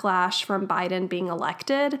backlash from Biden being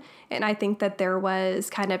elected, and I think that there was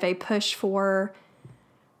kind of a push for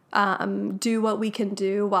do what we can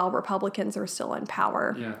do while Republicans are still in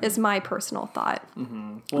power, is my personal thought.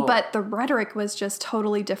 Well, But the rhetoric was just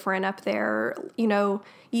totally different up there.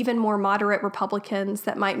 Even more moderate Republicans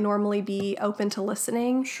that might normally be open to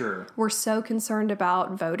listening Sure. were so concerned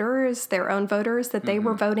about voters, their own voters, that they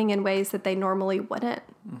were voting in ways that they normally wouldn't.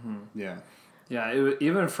 Yeah. yeah,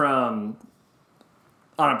 even from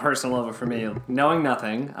on a personal level for me, knowing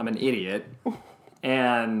nothing, I'm an idiot.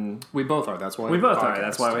 And We both are. That's why we have a both are. podcast.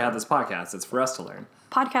 That's why we have this podcast. It's for us to learn.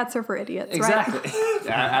 Podcasts are for idiots, Exactly. right?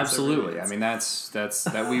 Absolutely. I mean, that's that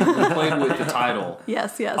we played with the title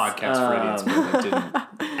Yes, yes. podcast for idiots, but it didn't.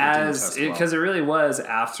 As well. because it really was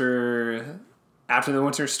after the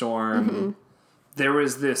winter storm, there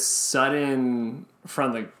was this sudden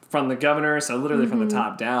from the governor, so literally from the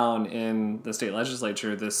top down in the state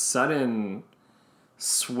legislature, this sudden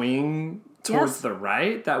swing towards Yes. the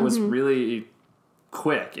right that was really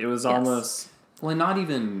quick. It was almost Well, not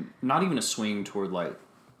even a swing toward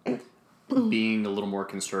being a little more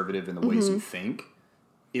conservative in the ways you think.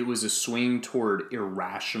 It was a swing toward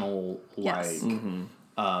irrational, Yes.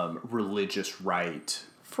 religious right.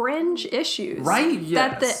 Fringe issues. Right,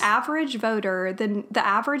 That yes. the average voter, the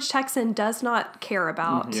average Texan does not care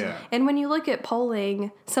about. Yeah. And when you look at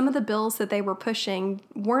polling, some of the bills that they were pushing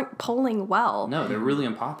weren't polling well. No, they're really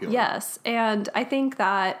unpopular. Yes. And I think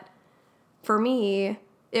that for me,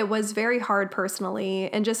 it was very hard personally.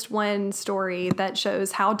 And just one story that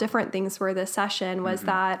shows how different things were this session was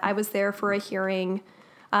that I was there for a hearing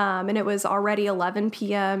and it was already 11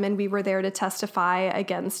 p.m. and we were there to testify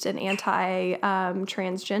against an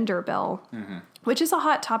anti-transgender bill, which is a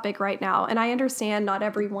hot topic right now. And I understand not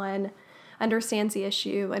everyone understands the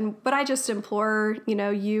issue. And what I just implore,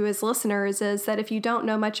 you as listeners is that if you don't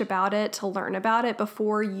know much about it, to learn about it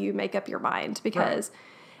before you make up your mind. Because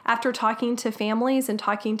after talking to families and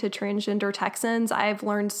talking to transgender Texans, I've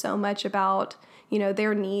learned so much about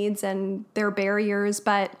their needs and their barriers.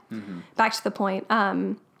 But back to the point,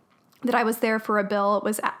 that I was there for a bill. It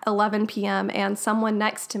was at 11 p.m. and someone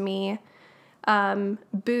next to me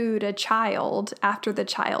booed a child after the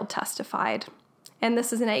child testified. And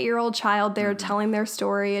this is an 8-year-old child. They're telling their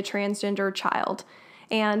story, a transgender child.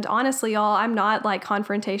 And honestly, y'all, I'm not like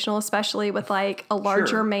confrontational, especially with like a larger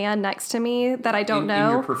Sure. man next to me that I don't in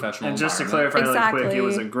know. your professional And just to environment. clarify really quick, Exactly. it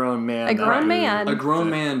was a grown man. A not grown booed. man. A grown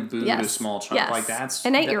man booed a Yes. small child. Yes. Like that's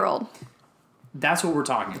an 8-year-old. That's what we're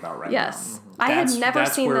talking about right Yes. now. I had never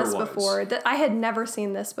That's seen where it this was. before. I had never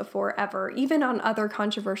seen this before ever, even on other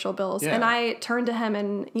controversial bills. Yeah. And I turned to him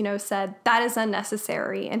and, said, that is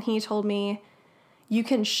unnecessary. And he told me, you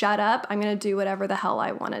can shut up. I'm going to do whatever the hell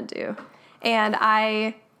I want to do. And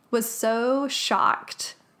I was so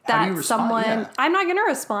shocked How do that you respond? Yeah. I'm not going to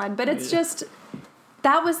respond, but it's just,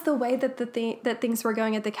 that was the way that that things were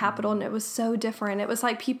going at the Capitol. And it was so different. It was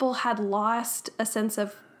like people had lost a sense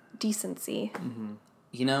of decency.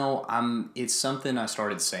 It's something I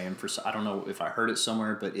started saying I don't know if I heard it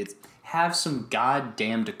somewhere, but it's have some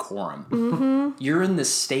goddamn decorum. Mm-hmm. You're in the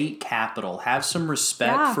state capitol. Have some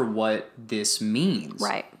respect Yeah. for what this means.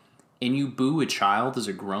 Right. And you boo a child as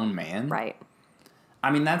a grown man. Right. I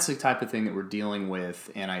mean, that's the type of thing that we're dealing with.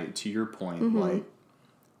 And to your point, Mm-hmm. like,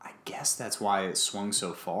 I guess that's why it swung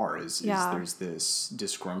so far is Yeah. there's this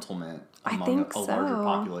disgruntlement I among think a larger so.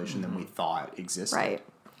 population than we thought existed. Right.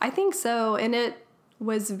 I think so. And it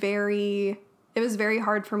was very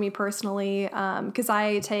hard for me personally because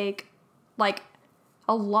I take like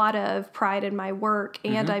a lot of pride in my work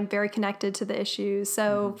and I'm very connected to the issues.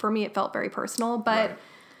 So for me, it felt very personal. But Right.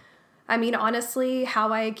 I mean, honestly,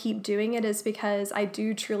 how I keep doing it is because I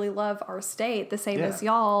do truly love our state, the same Yeah, as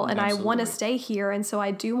y'all, and I want to absolutely. stay here. And so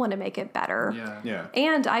I do want to make it better. Yeah.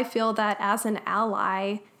 And I feel that as an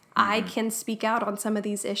ally, I can speak out on some of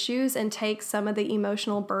these issues and take some of the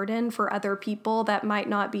emotional burden for other people that might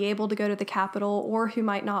not be able to go to the Capitol or who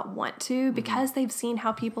might not want to because they've seen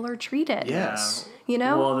how people are treated. Yes. You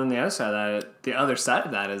know? Well, then the other side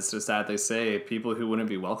of that is just that they say people who wouldn't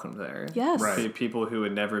be welcome there. Yes. Right. People who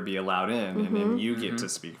would never be allowed in, and then you get to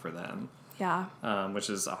speak for them, Yeah. which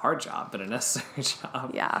is a hard job, but a necessary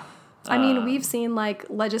job. Yeah. I mean, we've seen like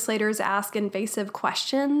legislators ask invasive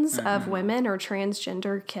questions of women or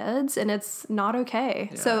transgender kids, and it's not okay.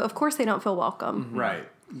 So, of course, they don't feel welcome. Right.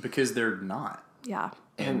 Because they're not. Yeah.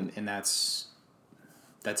 And that's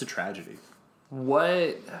a tragedy.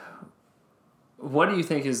 What do you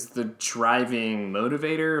think is the driving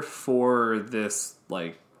motivator for this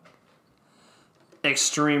like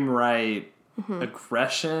extreme right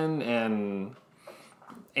aggression and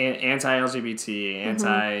anti-LGBT,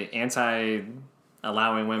 anti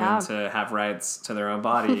allowing women Yeah. to have rights to their own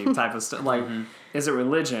body type of stuff? Like, is it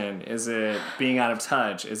religion? Is it being out of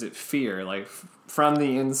touch? Is it fear? Like, from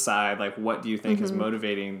the inside, like, what do you think is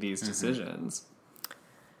motivating these decisions?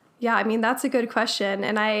 Yeah, I mean, that's a good question.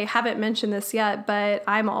 And I haven't mentioned this yet, but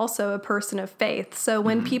I'm also a person of faith. So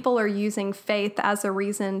when people are using faith as a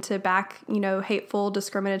reason to back, hateful,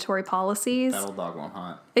 discriminatory policies. That old dog won't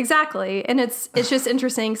hunt. Exactly. And it's just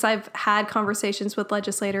interesting because I've had conversations with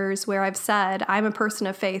legislators where I've said, I'm a person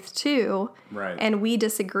of faith too. Right. And we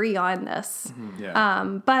disagree on this. Yeah.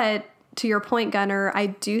 But to your point, Gunnar, I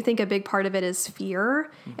do think a big part of it is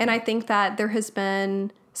fear. And I think that there has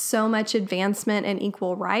been so much advancement in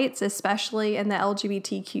equal rights, especially in the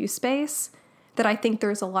LGBTQ space, that I think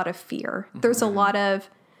there's a lot of fear. There's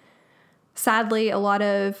sadly, a lot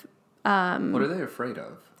of, What are they afraid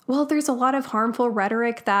of? well, there's a lot of harmful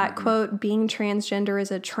rhetoric that, quote, being transgender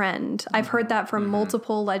is a trend. I've heard that from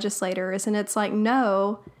multiple legislators, and it's like,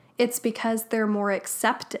 no, it's because they're more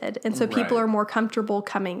accepted. And so people Right. are more comfortable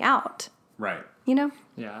coming out, Right.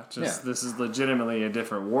 Yeah, just Yeah. this is legitimately a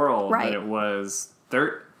different world Right. than it was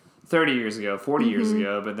 30 years ago, 40 years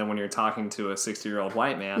ago. But then when you're talking to a 60-year-old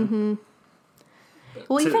white man,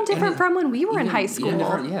 Well, even different and from when we were in high school.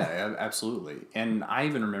 Yeah, absolutely. And I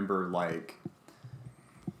even remember, like,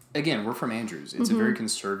 again, we're from Andrews. It's a very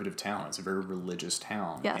conservative town. It's a very religious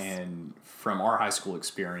town. Yes. And from our high school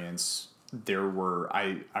experience, there were,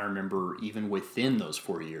 I remember even within those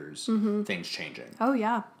 4 years, things changing. Oh,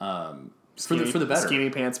 yeah. For the better. skinny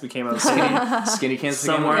pants became obscene Skinny cans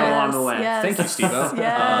somewhere became- along the way. Yes. Thank you, Steve-O.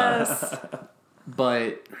 Yes.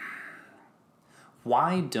 But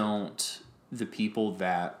why don't the people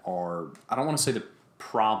that are, I don't want to say the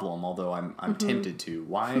problem, although I'm tempted to,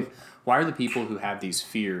 why are the people who have these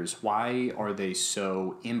fears, why are they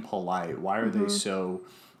so impolite? Why are they so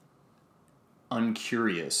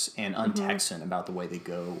uncurious and untexan about the way they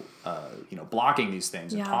go, blocking these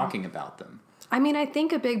things and Yeah. talking about them? I mean, I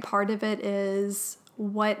think a big part of it is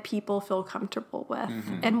what people feel comfortable with.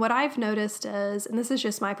 And what I've noticed is, and this is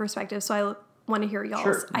just my perspective, so I want to hear y'all's.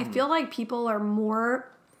 Sure. I feel like people are more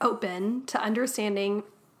open to understanding,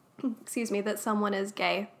 that someone is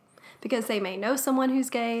gay. because they may know someone who's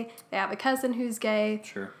gay, they have a cousin who's gay,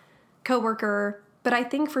 Sure. coworker. But I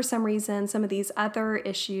think for some reason, some of these other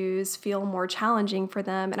issues feel more challenging for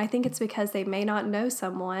them. And I think it's because they may not know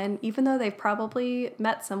someone, even though they've probably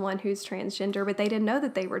met someone who's transgender, but they didn't know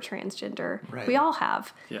that they were transgender. Right. We all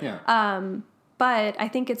have. Yeah. But I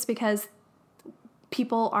think it's because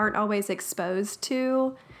people aren't always exposed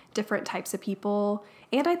to different types of people.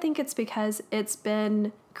 And I think it's because it's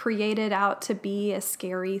been created out to be a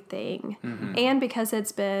scary thing. And because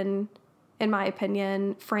it's been, in my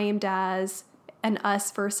opinion, framed as an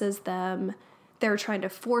us versus them. They're trying to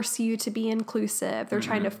force you to be inclusive. They're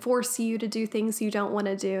trying to force you to do things you don't want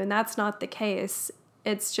to do. And that's not the case.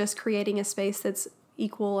 It's just creating a space that's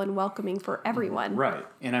equal and welcoming for everyone. Right.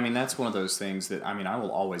 And I mean, that's one of those things that, I mean, I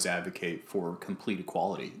will always advocate for complete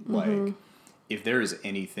equality. Like, if there is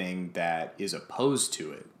anything that is opposed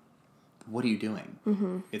to it, what are you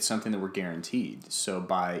doing? It's something that we're guaranteed. So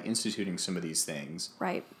by instituting some of these things,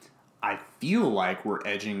 Right. I feel like we're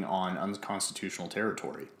edging on unconstitutional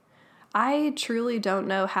territory. I truly don't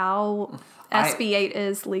know how SB 8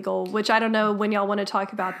 is legal, which I don't know when y'all want to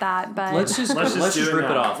talk about that, but Let's just do rip it it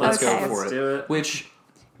now. off. Let's Okay. go for Let's it. do it. Which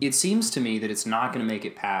it seems to me that it's not going to make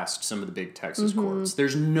it past some of the big Texas courts.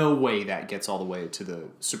 There's no way that gets all the way to the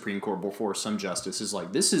Supreme Court before some justice is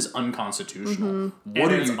like, this is unconstitutional. What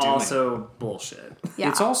And are it's you doing? also bullshit. yeah.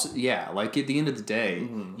 It's also, like at the end of the day,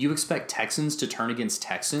 you expect Texans to turn against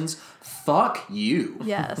Texans? Fuck you.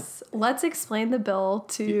 Yes. Let's explain the bill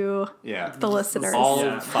to Yeah. the listeners. All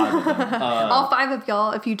Yeah. 5 of them. All 5 of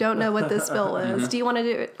y'all, if you don't know what this bill is, do you want to do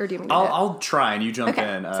it or do you want me to do it? I'll try and you jump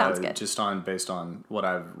Okay, in. sounds good. Just based on what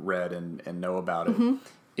I've read and know about it.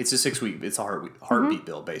 It's a 6-week. It's a heartbeat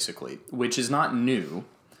bill basically, which is not new.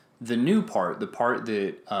 The new part, the part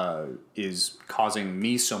that is causing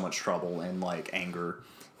me so much trouble and like anger,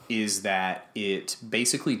 is that it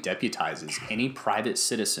basically deputizes any private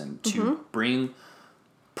citizen to bring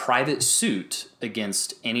private suit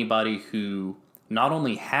against anybody who not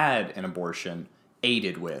only had an abortion,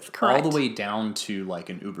 aided with, Correct. all the way down to like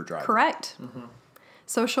an Uber driver. Correct.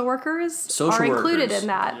 Social workers Social are included workers. in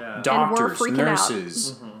that. Yeah. And Doctors, we're freaking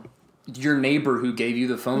nurses, your neighbor who gave you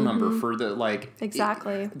the phone number for the like.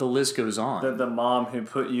 Exactly. The list goes on. The mom who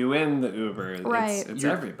put you in the Uber. Right. It's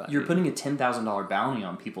you're, everybody. You're putting a $10,000 bounty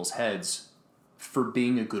on people's heads for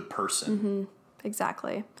being a good person.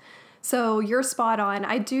 Exactly. So you're spot on.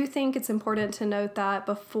 I do think it's important to note that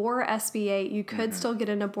before SB 8, you could still get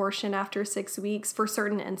an abortion after 6 weeks for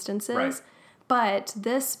certain instances. Right. But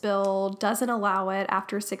this bill doesn't allow it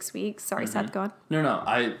after 6 weeks. Sorry, Seth, go on. No.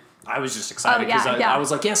 I was just excited yeah, because yeah. I was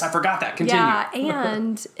like, yes, I forgot that. Continue. Yeah,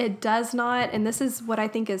 and it does not, and this is what I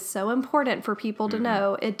think is so important for people to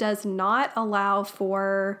know, it does not allow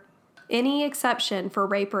for any exception for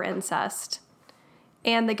rape or incest.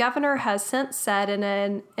 And the governor has since said in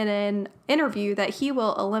an interview that he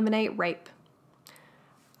will eliminate rape.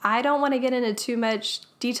 I don't want to get into too much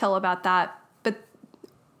detail about that, but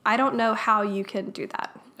I don't know how you can do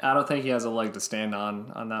that. I don't think he has a leg to stand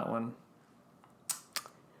on that one.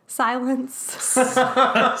 Silence.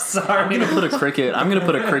 Sorry. I'm gonna put a cricket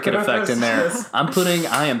effect in there.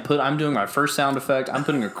 I'm doing my first sound effect. I'm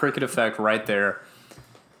putting a cricket effect right there.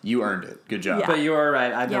 You earned it. Good job. Yeah. But you are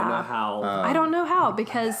right. I don't Yeah. know how. I don't know how,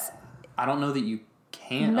 because I don't know that you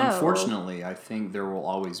can. No. Unfortunately, I think there will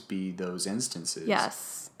always be those instances.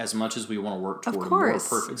 yes. As much as we want to work Of toward a more course.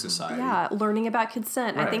 perfect society. Yeah, learning about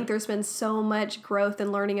consent. I Right. think there's been so much growth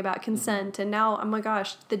in learning about consent. And now, oh my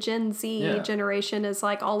gosh, the Gen Z Yeah. generation is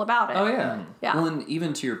like all about it. Oh yeah. Yeah. Well, and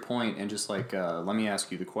even to your point, and just like, let me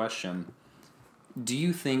ask you the question: do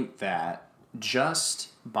you think that just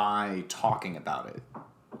by talking about it,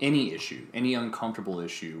 any issue, any uncomfortable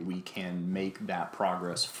issue, we can make that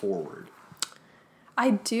progress forward? I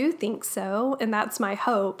do think so, and that's my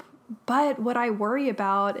hope. But what I worry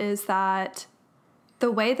about is that the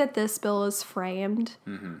way that this bill is framed,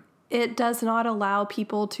 it does not allow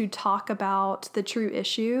people to talk about the true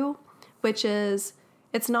issue, which is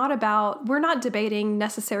we're not debating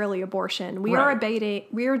necessarily abortion. We are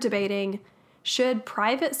debating should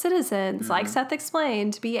private citizens, like Seth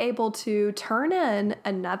explained, be able to turn in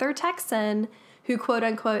another Texan who quote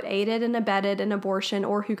unquote aided and abetted an abortion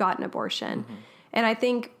or who got an abortion. And I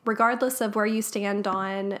think regardless of where you stand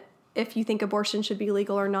on if you think abortion should be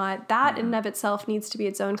legal or not, that in and of itself needs to be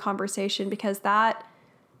its own conversation, because that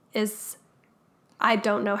is, I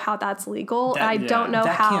don't know how that's legal. That- I don't know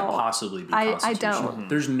that how. can't possibly be I constitutional. don't.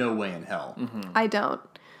 There's no way in hell. I don't.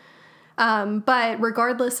 But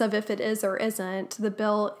regardless of if it is or isn't, the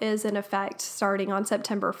bill is in effect starting on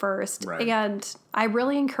September 1st. Right. And I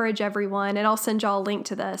really encourage everyone, and I'll send y'all a link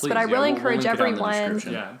to this, Please, but I yeah, really we'll encourage link it down in the everyone,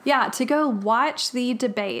 description. Yeah. to go watch the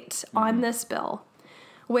debate on this bill,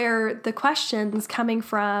 where the questions coming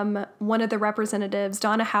from one of the representatives,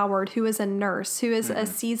 Donna Howard, who is a nurse, who is a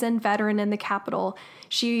seasoned veteran in the Capitol.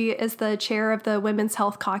 She is the chair of the Women's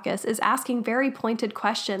Health Caucus, is asking very pointed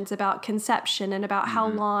questions about conception and about how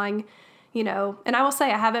long, and I will say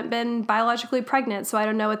I haven't been biologically pregnant, so I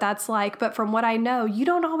don't know what that's like. But from what I know, you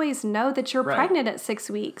don't always know that you're Right. pregnant at 6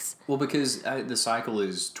 weeks. Well, because the cycle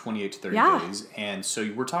is 28 to 30 Yeah. days, and so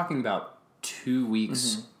we're talking about 2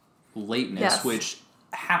 weeks lateness, Yes. which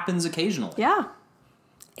happens occasionally. Yeah.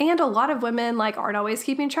 And a lot of women aren't always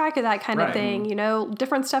keeping track of that kind of Right. thing.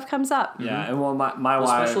 Different stuff comes up. Yeah, and my Well,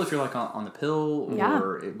 wife, especially if you're on the pill, Yeah.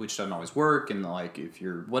 which doesn't always work, and if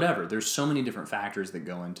you're whatever, there's so many different factors that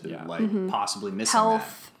go into possibly missing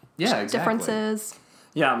Health that. Yeah, exactly. differences.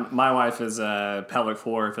 yeah, my wife is a pelvic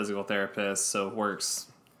floor physical therapist, so works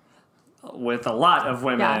with a lot of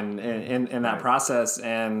women in that Right. process,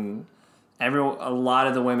 and a lot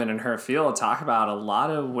of the women in her field talk about a lot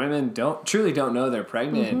of women truly don't know they're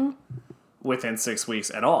pregnant within 6 weeks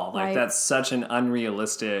at all. Like Right. that's such an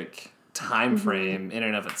unrealistic time frame in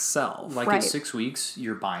and of itself. Like Right. at 6 weeks,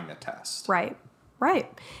 you're buying a test. Right.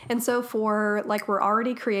 And so we're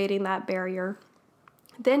already creating that barrier.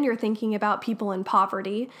 Then you're thinking about people in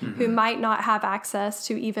poverty who might not have access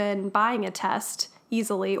to even buying a test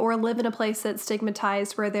easily, or live in a place that's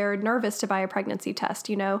stigmatized where they're nervous to buy a pregnancy test,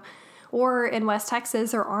 Or in West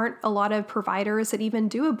Texas, there aren't a lot of providers that even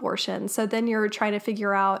do abortion. So then you're trying to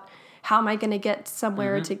figure out, how am I going to get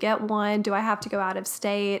somewhere to get one? Do I have to go out of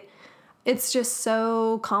state? It's just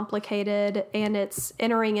so complicated, and it's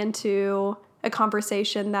entering into a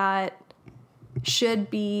conversation that should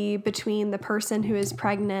be between the person who is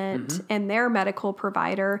pregnant and their medical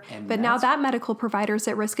provider. And but now that's- that medical provider is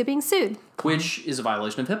at risk of being sued. Which is a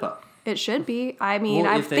violation of HIPAA. It should be. I mean,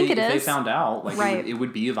 Well, I if think it if is. they found out, Right. it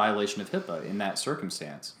would be a violation of HIPAA in that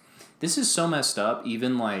circumstance. This is so messed up.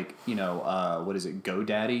 Even what is it?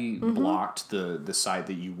 GoDaddy blocked the site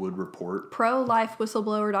that you would report.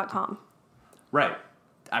 ProLifeWhistleblower.com. Right.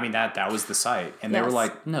 I mean that was the site, and they were Yes.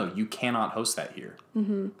 like, "No, you cannot host that here.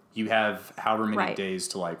 You have however many Right. days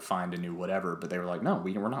to find a new whatever." But they were like, "No,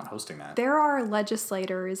 we're not hosting that." There are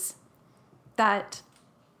legislators that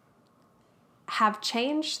have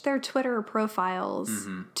changed their Twitter profiles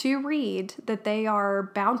to read that they are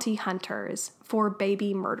bounty hunters for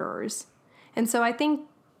baby murderers. And so I think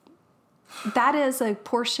that is a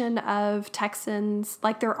portion of Texans,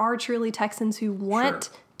 there are truly Texans who want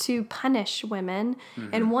Sure. to punish women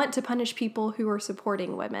and want to punish people who are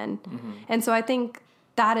supporting women. And so I think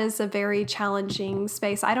that is a very challenging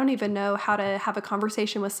space. I don't even know how to have a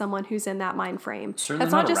conversation with someone who's in that mind frame. Certainly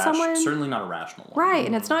That's not not just someone, certainly not a rational one. right?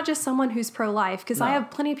 And it's not just someone who's pro-life, because I No.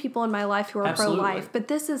 have plenty of people in my life who are Absolutely. pro-life. But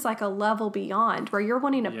this is a level beyond where you're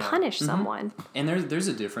wanting to punish someone. And there's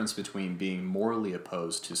a difference between being morally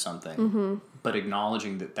opposed to something, but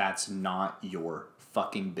acknowledging that that's not your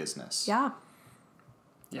fucking business. Yeah.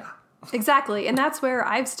 Yeah. Exactly. And that's where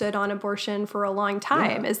I've stood on abortion for a long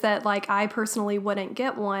time, Yeah. is that I personally wouldn't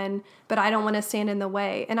get one, but I don't want to stand in the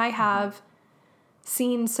way. And I have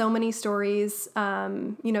seen so many stories.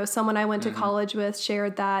 Someone I went to college with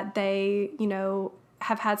shared that they,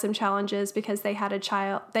 have had some challenges because they had a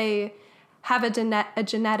child. They have a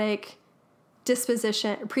genetic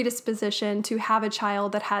predisposition to have a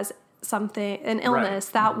child that has an illness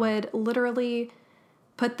that would literally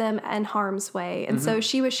put them in harm's way. And so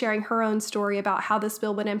she was sharing her own story about how this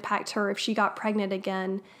bill would impact her if she got pregnant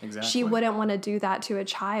again. Exactly. She wouldn't want to do that to a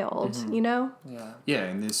child, Yeah. Yeah,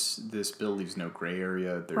 and this bill leaves no gray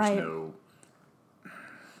area. There's Right. no.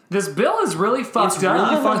 This bill is really fucked It's up.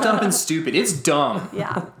 really fucked up and stupid. It's dumb.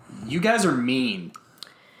 Yeah. You guys are mean.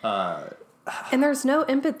 And there's no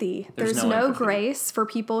empathy. There's no no empathy. grace for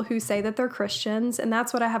people who say that they're Christians. And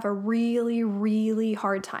that's what I have a really, really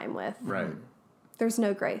hard time with. Right. There's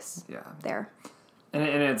no grace Yeah. there. And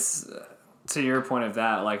it's to your point of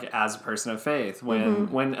that, as a person of faith,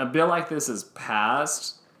 when a bill like this is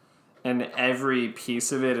passed and every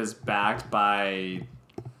piece of it is backed by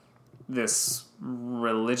this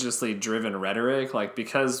religiously driven rhetoric,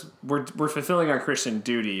 because we're fulfilling our Christian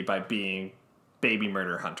duty by being baby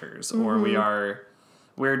murder hunters, or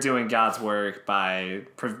we're doing God's work by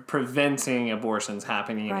preventing abortions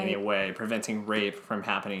happening in any Right. way, preventing rape from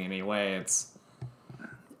happening in any way.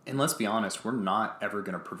 And let's be honest, we're not ever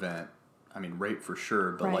going to prevent, rape for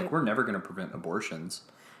sure, but Right. we're never going to prevent abortions.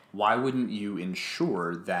 why wouldn't you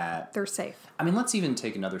ensure that They're safe. I mean, let's even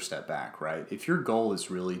take another step back, right? If your goal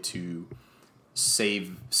is really to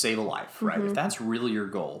save a life, right? If that's really your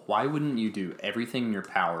goal, why wouldn't you do everything in your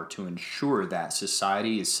power to ensure that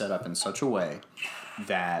society is set up in such a way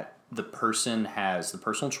that the person has the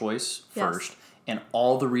personal choice first and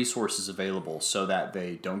all the resources available so that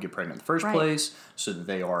they don't get pregnant in the first place, so that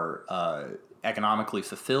they are economically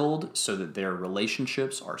fulfilled, so that their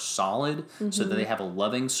relationships are solid, so that they have a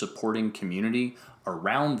loving, supporting community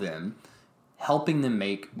around them, helping them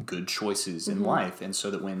make good choices in life. And so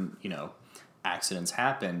that when, accidents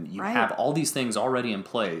happen, you have all these things already in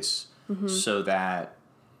place so that,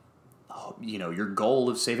 your goal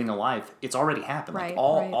of saving a life, it's already happened. Like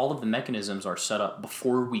all of the mechanisms are set up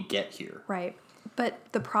before we get here. Right. But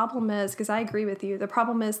the problem is, because I agree with you, the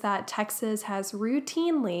problem is that Texas has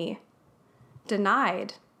routinely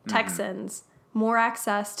denied Texans more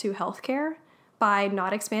access to health care by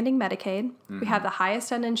not expanding Medicaid. We have the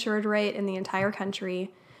highest uninsured rate in the entire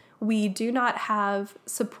country. We do not have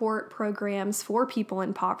support programs for people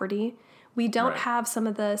in poverty. We don't have some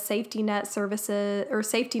of the safety net services or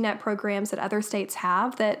safety net programs that other states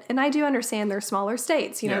have that, and I do understand they're smaller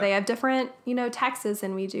states, they have different, taxes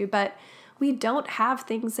than we do, but we don't have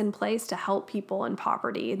things in place to help people in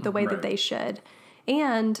poverty the way that they should.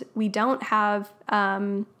 And we don't have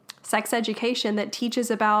sex education that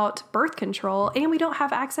teaches about birth control, and we don't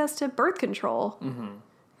have access to birth control.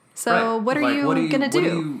 So what are you going to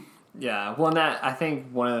do? Yeah, well, I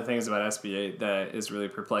think one of the things about SB 8 that is really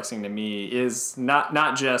perplexing to me is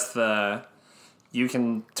not just you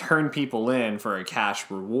can turn people in for a cash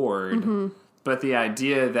reward, but the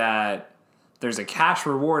idea that there's a cash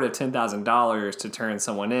reward of $10,000 to turn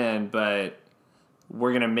someone in, but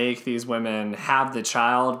we're going to make these women have the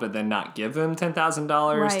child, but then not give them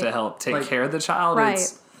 $10,000 to help take care of the child.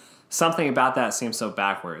 It's something about that seems so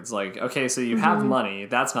backwards. Like, okay, so you have money,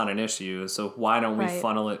 that's not an issue. So why don't we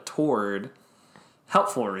funnel it toward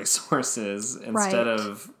helpful resources instead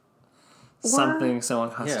of something so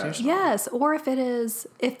unconstitutional? Yes. Or if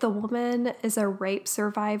the woman is a rape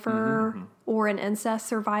survivor or an incest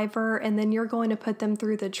survivor, and then you're going to put them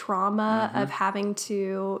through the trauma of having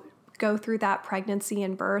to go through that pregnancy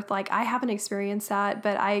and birth. Like, I haven't experienced that,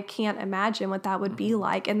 but I can't imagine what that would be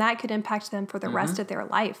like. And that could impact them for the rest of their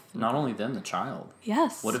life. Not only them, the child.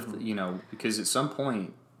 Yes. What if, because at some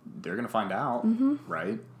point they're going to find out,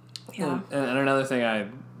 right? Yeah. And another thing I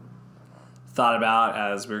thought about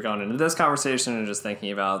as we were going into this conversation and just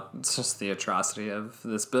thinking about just the atrocity of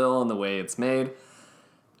this bill and the way it's made,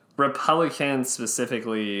 Republicans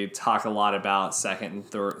specifically talk a lot about second and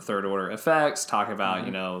third order effects, talk about,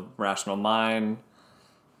 rational mind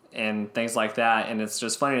and things like that. And it's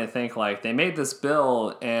just funny to think, like, they made this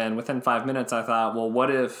bill and within 5 minutes I thought, well,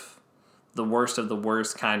 what if the worst of the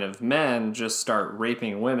worst kind of men just start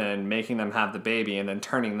raping women, making them have the baby and then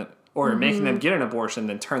turning them, or making them get an abortion,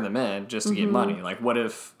 then turn them in just to get money? Like, what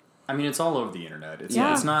if... I mean, it's all over the internet. It's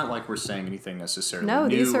not like we're saying anything necessarily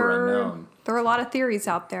new or unknown. There are a lot of theories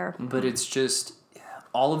out there. But it's just,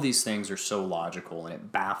 all of these things are so logical, and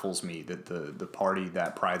it baffles me that the party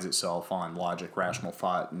that prides itself on logic, rational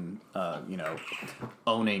thought, and,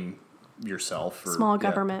 owning yourself. Or, small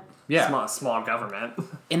government. Yeah. Small government.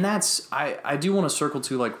 And that's, I do want to circle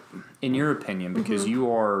to, like, in your opinion, because you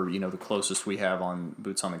are, the closest we have on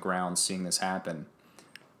boots on the ground seeing this happen.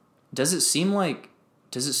 Does it seem like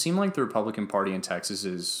the Republican Party in Texas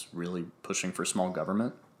is really pushing for small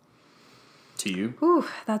government to you? Ooh,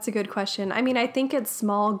 that's a good question. I mean, I think it's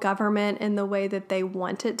small government in the way that they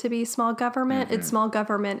want it to be small government. It's small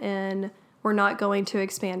government in we're not going to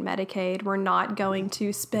expand Medicaid. We're not going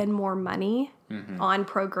to spend more money on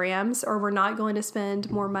programs, or we're not going to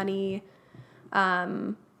spend more money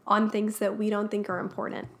on things that we don't think are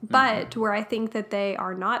important. But where I think that they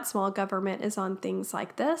are not small government is on things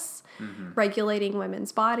like this, regulating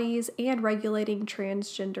women's bodies and regulating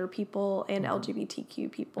transgender people and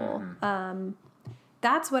LGBTQ people.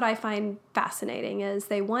 That's what I find fascinating, is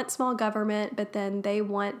they want small government, but then they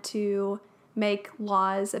want to make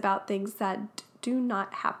laws about things that do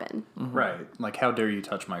not happen. Right. Like, how dare you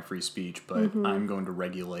touch my free speech, but I'm going to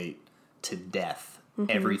regulate to death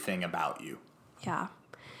everything about you. Yeah.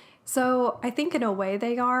 So I think in a way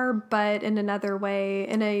they are, but in another way,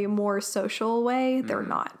 in a more social way, they're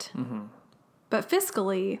not. But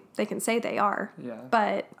fiscally, they can say they are. Yeah.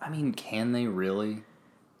 But I mean, can they really?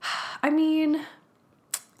 I mean,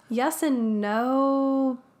 yes and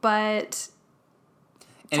no, but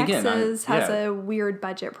And Texas has a weird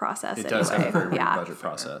budget process. It does have a very weird Yeah. budget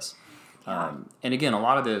process. And again, a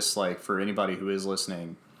lot of this, like, for anybody who is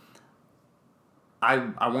listening, I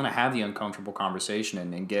want to have the uncomfortable conversation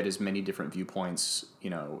and get as many different viewpoints,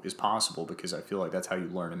 as possible, because I feel like that's how you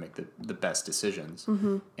learn and make the best decisions.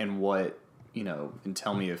 And and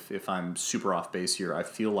tell me if I'm super off base here, I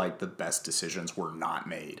feel like the best decisions were not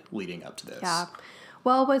made leading up to this. Yeah.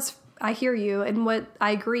 Well, I hear you, and what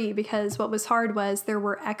I agree, because what was hard was there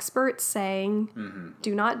were experts saying,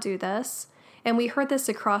 do not do this. And we heard this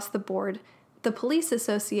across the board. The police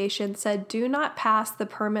association said, do not pass the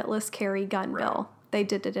permitless carry gun bill. They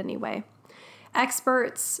did it anyway.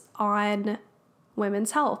 Experts on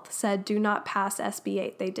women's health said, do not pass SB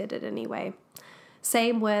 8. They did it anyway.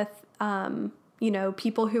 Same with,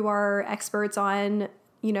 people who are experts on,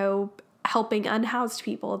 helping unhoused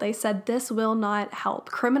people. They said this will not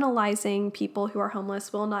help. Criminalizing people who are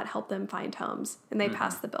homeless will not help them find homes. And they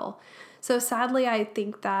passed the bill. So sadly, I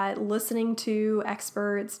think that listening to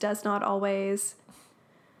experts does not always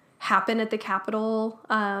happen at the Capitol,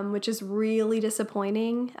 which is really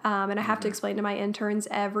disappointing. And I have to explain to my interns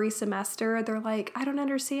every semester. They're like, I don't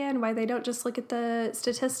understand why they don't just look at the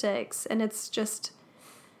statistics. And it's just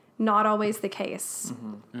not always the case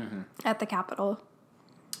at the Capitol.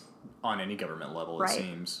 On any government level, Right. it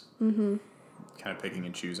seems. Kind of picking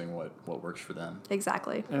and choosing what works for them.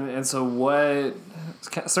 Exactly. And so what,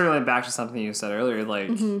 circling back to something you said earlier, like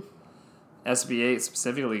SB 8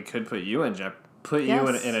 specifically could put you in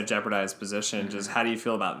Yes. in a jeopardized position. Just how do you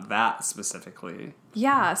feel about that specifically?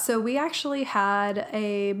 Yeah, so we actually had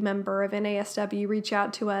a member of NASW reach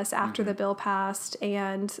out to us after the bill passed,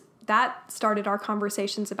 and that started our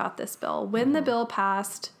conversations about this bill. When the bill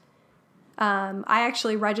passed, I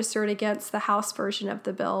actually registered against the House version of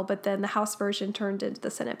the bill, but then the House version turned into the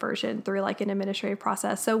Senate version through like an administrative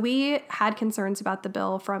process. So we had concerns about the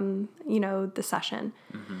bill from, the session.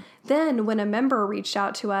 Then when a member reached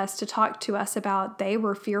out to us to talk to us about they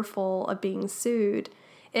were fearful of being sued,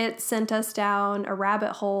 it sent us down a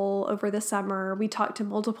rabbit hole over the summer. We talked to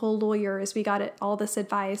multiple lawyers. We got all this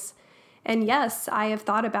advice. And yes, I have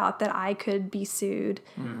thought about that I could be sued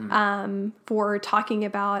for talking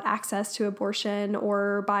about access to abortion,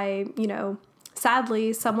 or by,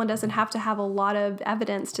 sadly, someone doesn't have to have a lot of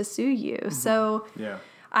evidence to sue you. So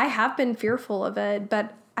I have been fearful of it,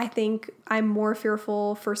 but I think I'm more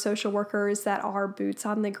fearful for social workers that are boots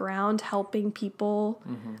on the ground helping people.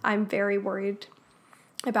 I'm very worried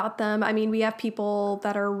about them. I mean, we have people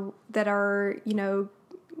that are,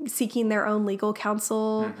 seeking their own legal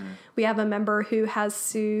counsel. We have a member who has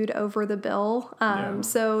sued over the bill.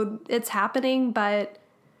 So it's happening, but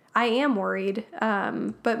I am worried.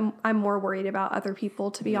 But I'm more worried about other people,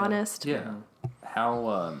 to be honest. Yeah.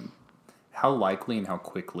 How likely and how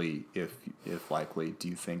quickly, if likely, do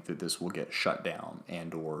you think that this will get shut down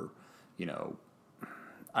or,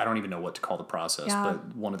 I don't even know what to call the process,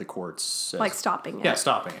 but one of the courts says... Like stopping it. Yeah,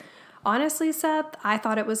 stopping it. Honestly, Seth, I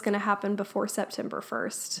thought it was going to happen before September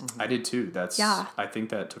 1st. I did too. I think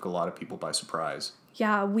that took a lot of people by surprise.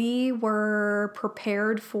 Yeah, we were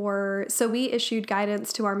prepared so we issued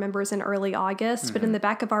guidance to our members in early August, but in the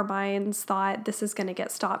back of our minds thought this is going to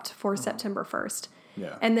get stopped for September 1st.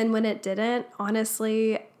 Yeah. And then when it didn't,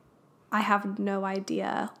 honestly, I have no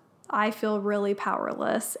idea. I feel really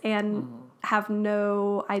powerless and have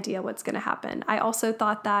no idea what's going to happen. I also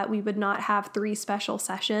thought that we would not have 3 special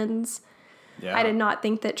sessions. Yeah. I did not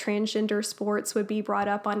think that transgender sports would be brought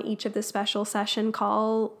up on each of the special session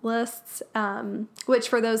call lists, which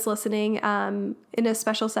for those listening, in a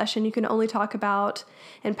special session, you can only talk about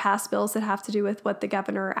and pass bills that have to do with what the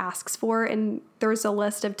governor asks for. And there's a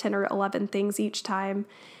list of 10 or 11 things each time.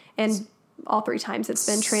 And all 3 times it's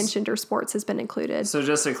been transgender sports has been included. So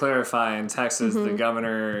just to clarify, in Texas, the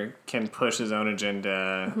governor can push his own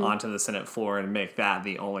agenda onto the Senate floor and make that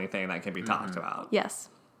the only thing that can be talked about. Yes.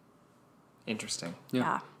 Interesting.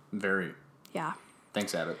 Yeah. Very. Yeah.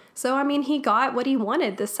 Thanks, Abbott. So, I mean, he got what he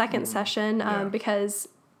wanted this second session because,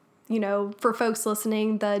 for folks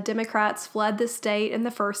listening, the Democrats fled the state in the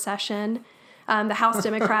first session. The House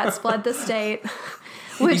Democrats fled the state.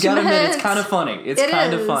 Which you gotta admit, it's kind of funny. It's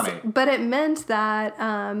kind of funny. But it meant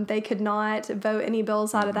that they could not vote any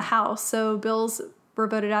bills out of the House. So bills were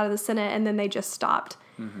voted out of the Senate, and then they just stopped.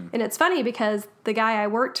 And it's funny because the guy I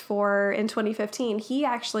worked for in 2015, he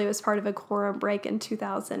actually was part of a quorum break in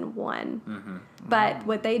 2001. But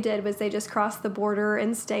what they did was they just crossed the border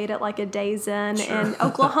and stayed at like a Days Inn in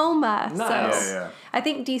Oklahoma. Nice. So I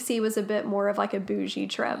think DC was a bit more of like a bougie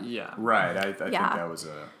trip. Yeah. Right. I think that was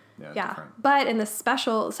different. But in the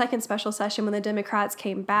second special session, when the Democrats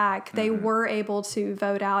came back, they were able to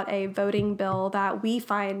vote out a voting bill that we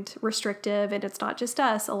find restrictive, and it's not just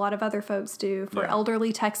us, a lot of other folks do, for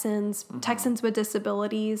elderly Texans, Texans with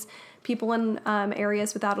disabilities, people in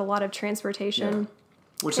areas without a lot of transportation.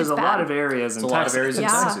 which It's is a bad. lot of areas in It's a lot of Texas. areas in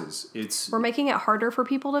Yeah. Texas. It's We're making it harder for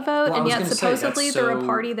people to vote, Well, I and was yet gonna say, that's supposedly they're a so-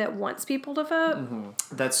 party that wants people to vote.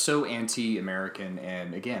 that's so anti-American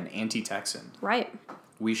and again anti-Texan. Right.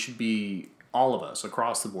 We should be, all of us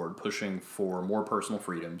across the board, pushing for more personal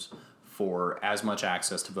freedoms, for as much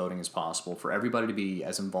access to voting as possible, for everybody to be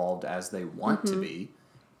as involved as they want to be,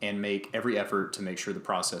 and make every effort to make sure the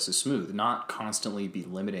process is smooth, not constantly be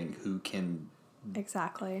limiting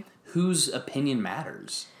Exactly. whose opinion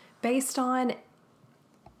matters. Based on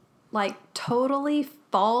like totally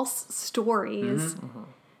false stories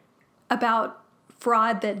about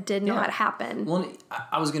fraud that did not happen. Well,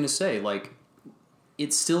 I was gonna say, like,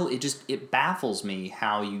 it baffles me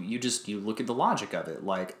how you look at the logic of it.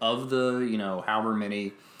 Like, of the however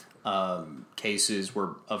many cases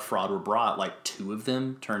of fraud were brought, like 2 of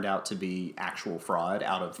them turned out to be actual fraud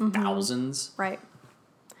out of thousands. Right.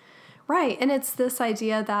 Right. And it's this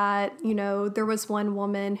idea that, there was one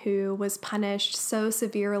woman who was punished so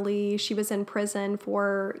severely. She was in prison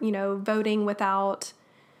for, voting without,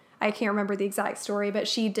 I can't remember the exact story, but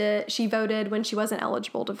she voted when she wasn't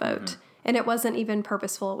eligible to vote. And it wasn't even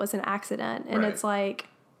purposeful. It was an accident. And Right. it's like,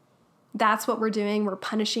 that's what we're doing. We're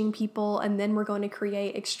punishing people, and then we're going to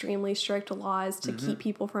create extremely strict laws to keep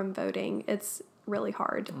people from voting. It's really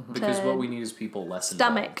hard. Because to what we need is people less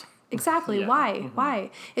stomach. involved. Exactly. Yeah. Why?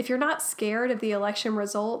 Why? If you're not scared of the election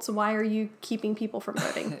results, why are you keeping people from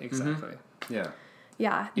voting? Exactly. Yeah.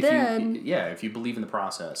 Yeah. If you believe in the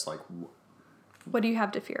process, like, What do you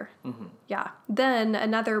have to fear? Yeah. Then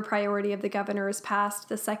another priority of the governor's passed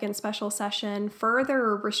the second special session,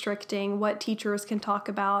 further restricting what teachers can talk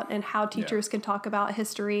about and how teachers can talk about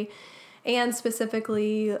history, and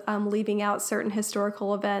specifically leaving out certain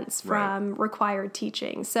historical events from required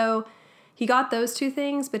teaching. So he got those 2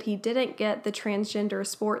 things, but he didn't get the transgender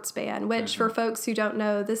sports ban, which for folks who don't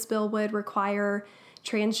know, this bill would require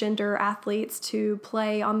transgender athletes to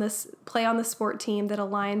play on the sport team that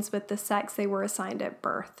aligns with the sex they were assigned at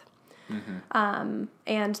birth. And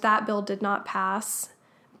that bill did not pass,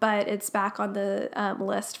 but it's back on the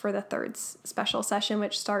list for the third special session,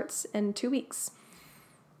 which starts in 2 weeks.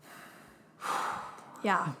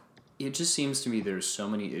 Yeah. it just seems to me there's so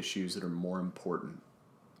many issues that are more important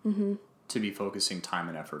to be focusing time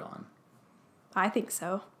and effort on. I think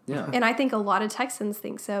so. Yeah. And I think a lot of Texans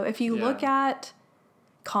think so. If you look at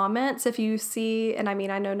comments, if you see, and I mean,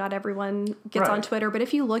 I know not everyone gets on Right. Twitter, but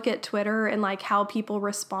if you look at Twitter and like how people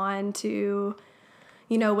respond to,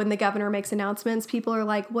 when the governor makes announcements, people are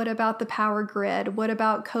like, what about the power grid? What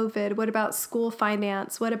about COVID? What about school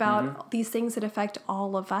finance? What about these things that affect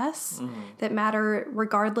all of us that matter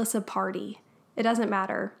regardless of party? It doesn't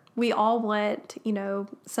matter. We all want,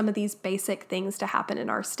 some of these basic things to happen in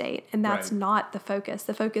our state, and that's Right. not the focus.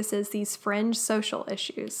 The focus is these fringe social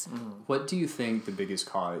issues. What do you think the biggest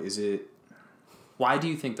cause is? Why do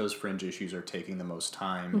you think those fringe issues are taking the most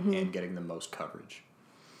time and getting the most coverage?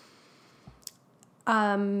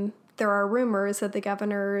 There are rumors that the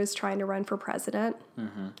governor is trying to run for president,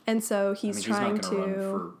 and so he's trying he's not going to to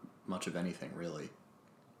run for much of anything, really.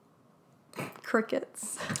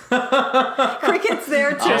 crickets. Crickets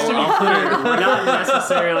there too. We're not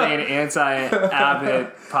necessarily an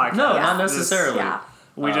anti-Abbott podcast. No, not This- necessarily. Yeah.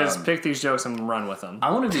 We just pick these jokes and run with them.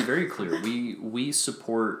 I want to be very clear. We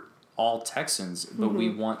support all Texans, but we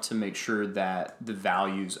want to make sure that the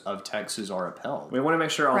values of Texas are upheld. We want to make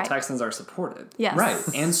sure all Right. Texans are supported. Yes. Right.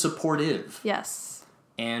 And supportive. Yes.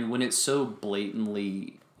 And when it's so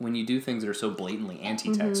blatantly, when you do things that are so blatantly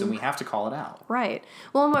anti-Texan, we have to call it out. Right.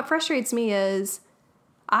 Well, and what frustrates me is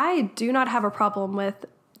I do not have a problem with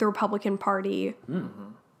the Republican Party.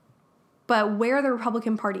 But where the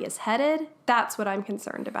Republican Party is headed, that's what I'm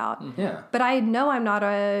concerned about. Yeah. But I know I'm not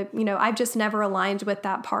I've just never aligned with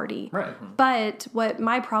that party. Right. But what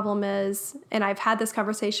my problem is, and I've had this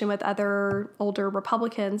conversation with other older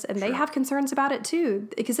Republicans, and they have concerns about it too,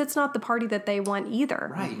 because it's not the party that they want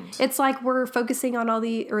either. Right. It's like we're focusing on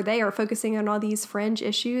they are focusing on all these fringe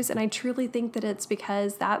issues, and I truly think that it's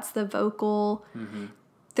because that's the vocal.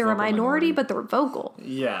 They're a Vocal minority, minority. but they're vocal.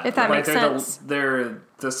 Yeah. If that makes they're sense. They're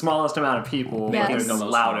the smallest amount of people, but Yes. they're They're the the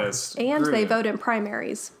most loudest. And they group. vote in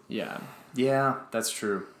primaries. Yeah. Yeah, that's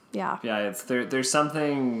true. Yeah. Yeah, it's there's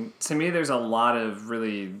something to me there's a lot of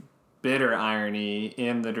really bitter irony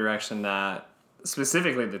in the direction that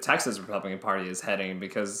specifically the Texas Republican Party is heading,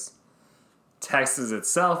 because Texas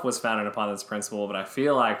itself was founded upon this principle, but I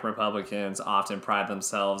feel like Republicans often pride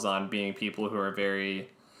themselves on being people who are very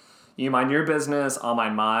you mind your business, I'll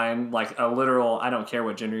mind mine. Like a literal, I don't care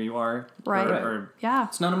what gender you are. Right. Or Yeah.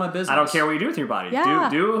 It's none of my business. I don't care what you do with your body. Yeah.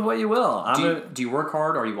 Do what you will. Do you work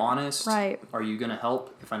hard? Are you honest? Right. Are you gonna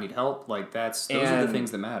help if I need help? Like those are the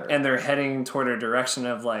things that matter. And they're heading toward a direction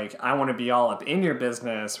of like, I want to be all up in your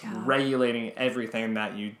business, Yeah. regulating everything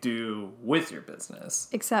that you do with your business.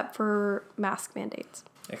 Except for mask mandates.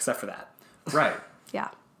 Except for that. Right. Yeah.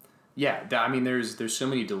 Yeah, I mean, there's so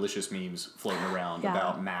many delicious memes floating around Yeah.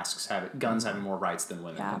 about guns having more rights than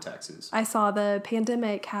women Yeah. in Texas. I saw the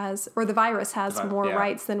pandemic the virus has more yeah.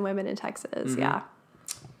 rights than women in Texas. Yeah.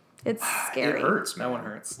 It's scary. It hurts, man. That one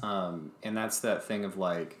hurts. And that's that thing of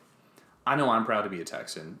like, I know I'm proud to be a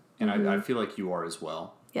Texan, and I feel like you are as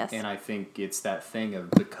well. Yes. And I think it's that thing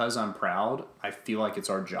of because I'm proud, I feel like it's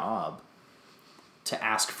our job to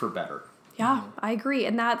ask for better. Yeah, I agree.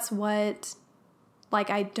 And that's what, like,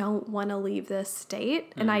 I don't want to leave this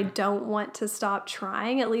state and I don't want to stop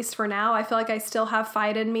trying, at least for now. I feel like I still have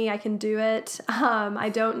fight in me. I can do it. I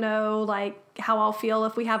don't know, like, how I'll feel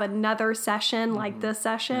if we have another session like this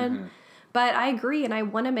session. But I agree, and I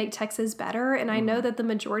want to make Texas better. And I know that the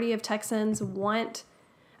majority of Texans want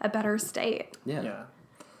a better state. Yeah.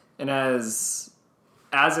 And as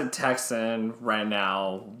a Texan right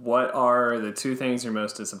now, what are the two things you're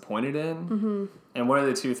most disappointed in? And what are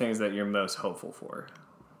the two things that you're most hopeful for?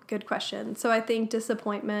 Good question. So I think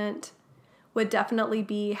disappointment would definitely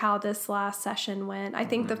be how this last session went. I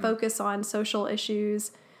think the focus on social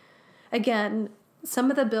issues, again,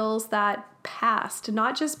 some of the bills that passed,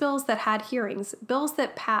 not just bills that had hearings, bills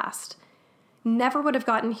that passed never would have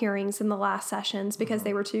gotten hearings in the last sessions because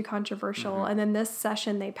they were too controversial. And then this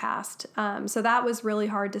session they passed. So that was really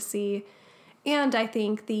hard to see. And I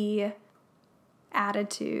think the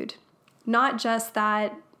attitude, not just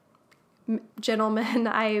that gentleman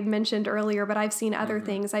I mentioned earlier, but I've seen other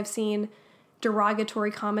things. I've seen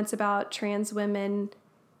derogatory comments about trans women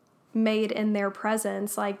made in their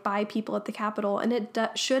presence, like by people at the Capitol. And it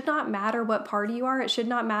should not matter what party you are. It should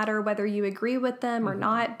not matter whether you agree with them or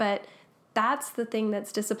not. But that's the thing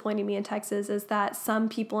that's disappointing me in Texas, is that some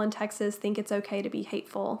people in Texas think it's okay to be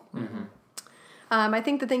hateful. I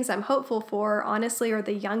think the things I'm hopeful for, honestly, are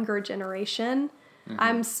the younger generation.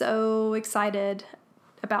 I'm so excited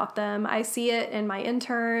about them. I see it in my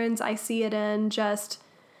interns. I see it in just,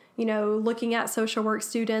 looking at social work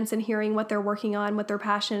students and hearing what they're working on, what they're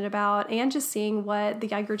passionate about, and just seeing what the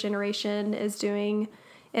younger generation is doing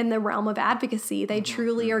in the realm of advocacy. They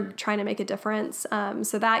truly are trying to make a difference.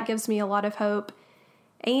 So that gives me a lot of hope.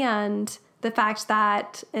 And the fact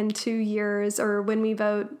that in 2 years, or when we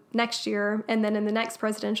vote next year, and then in the next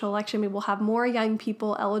presidential election, we will have more young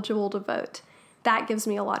people eligible to vote. That gives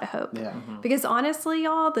me a lot of hope. Yeah. Because honestly,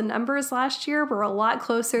 y'all, the numbers last year were a lot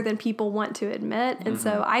closer than people want to admit. And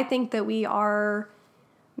so I think that we are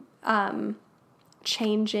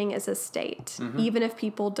changing as a state, even if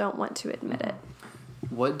people don't want to admit it.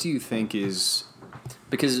 What do you think is,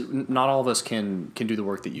 because not all of us can do the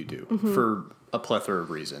work that you do for a plethora of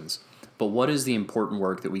reasons, but what is the important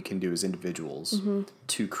work that we can do as individuals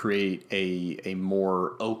to create a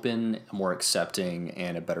more open, more accepting,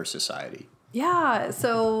 and a better society? Yeah,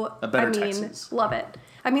 so A better Texas. Love it.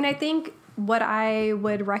 I think what I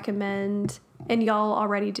would recommend, and y'all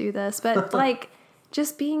already do this, but like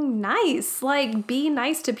just being nice, like be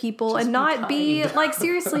nice to people and not be like,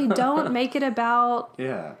 seriously, don't make it about,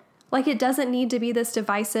 like, it doesn't need to be this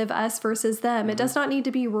divisive us versus them. It does not need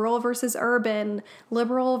to be rural versus urban,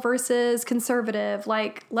 liberal versus conservative.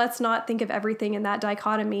 Like, let's not think of everything in that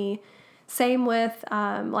dichotomy. Same with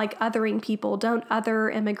like othering people. Don't other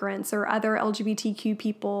immigrants or other LGBTQ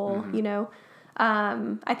people,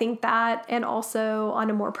 I think that, and also on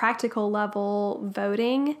a more practical level,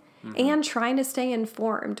 voting and trying to stay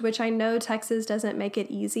informed, which I know Texas doesn't make it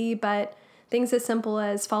easy, but things as simple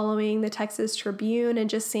as following the Texas Tribune and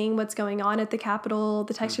just seeing what's going on at the Capitol.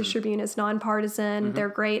 The Texas Tribune is nonpartisan. They're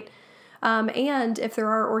great. And if there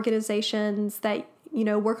are organizations that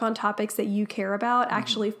work on topics that you care about,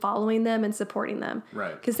 actually following them and supporting them.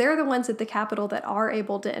 Right. Because they're the ones at the Capitol that are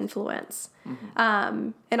able to influence.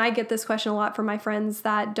 And I get this question a lot from my friends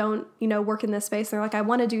that don't, work in this space. They're like, I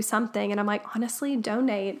want to do something. And I'm like, honestly,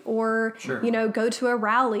 donate or, go to a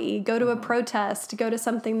rally, go to a protest, go to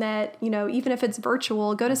something that, even if it's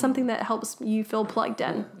virtual, go to something that helps you feel plugged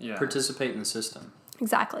in. Yeah. Participate in the system.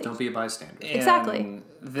 Exactly. Don't be a bystander. Exactly. And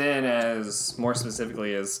then, as more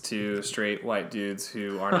specifically as to straight white dudes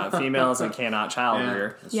who are not females and cannot child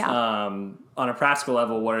rear, on a practical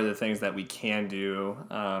level, what are the things that we can do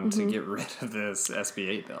to get rid of this SB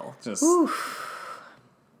 8 bill? Just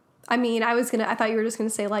I thought you were just gonna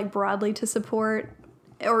say like broadly to support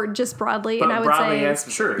or just broadly. But and I would broadly say, and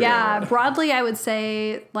specifically. yeah, broadly, I would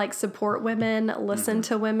say like support women, listen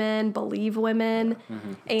to women, believe women,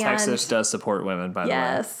 and Texas does support women, by the way.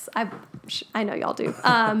 yes, I know y'all do.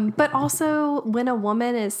 But also, when a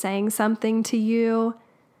woman is saying something to you,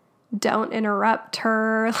 don't interrupt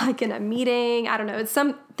her like in a meeting. I don't know. It's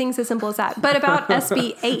some things as simple as that. But about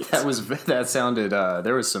SB 8, That sounded.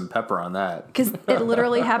 There was some pepper on that. because it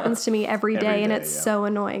literally happens to me every day, and day, it's yeah. so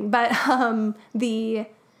annoying. But the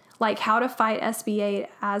like how to fight SB 8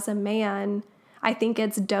 as a man, I think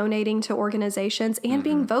it's donating to organizations and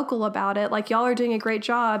being vocal about it. Like y'all are doing a great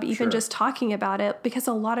job, even Sure. just talking about it, because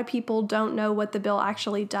a lot of people don't know what the bill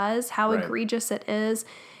actually does, how Right. egregious it is.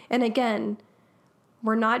 And again,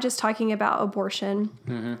 we're not just talking about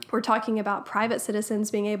abortion. We're talking about private citizens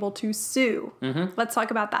being able to sue. Let's talk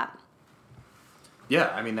about that. Yeah,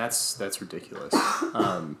 I mean that's ridiculous.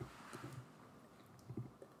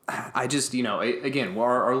 I just again,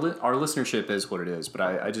 our listenership is what it is, but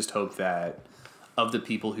I just hope that of the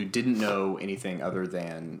people who didn't know anything other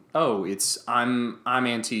than I'm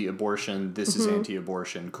anti-abortion, this is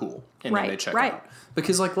anti-abortion, cool, and then they check out,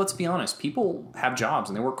 because like let's be honest, people have jobs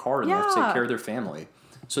and they work hard and they have to take care of their family.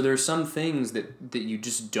 So there's some things that you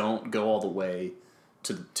just don't go all the way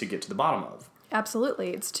to get to the bottom of.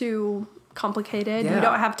 Absolutely. It's too complicated. Yeah. You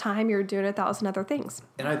don't have time. You're doing 1,000 other things.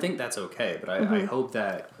 And I think that's okay, but I hope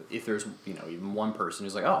that if there's even one person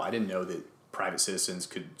who's like, oh, I didn't know that private citizens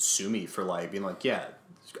could sue me for like being like, yeah,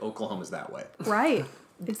 Oklahoma's that way. Right.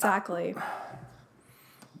 Exactly.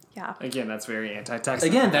 Yeah. Again, that's very anti-Texan.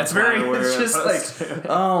 Again, that's very. It's just opposed like,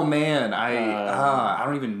 oh man, I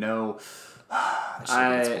don't even know.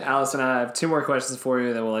 Allison, I have 2 more questions for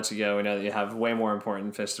you, then we'll let you go. We know that you have way more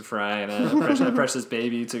important fish to fry and a precious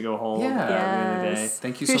baby to go hold Yeah. at the end of the day. Yes.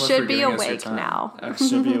 Thank you Who so much should for be giving us your awake time. now. I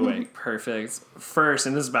should be awake. Perfect. First,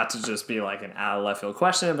 and this is about to just be like an out of left field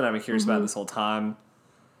question, but I've been curious about this whole time.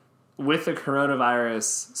 With the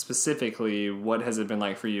coronavirus specifically, what has it been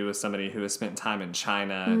like for you as somebody who has spent time in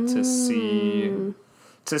China to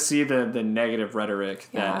see the negative rhetoric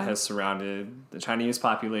that has surrounded the Chinese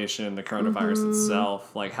population, the coronavirus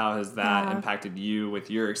itself? Like, how has that impacted you with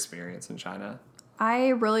your experience in China? I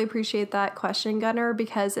really appreciate that question, Gunnar,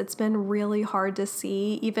 because it's been really hard to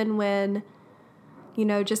see, even when,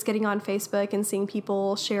 just getting on Facebook and seeing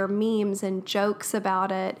people share memes and jokes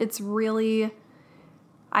about it. It's really,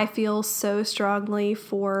 I feel so strongly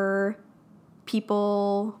for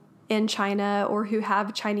people in China or who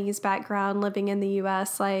have Chinese background living in the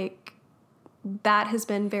U.S. Like, that has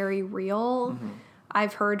been very real.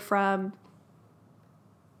 I've heard from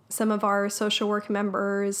some of our social work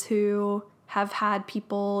members who have had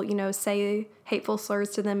people, say hateful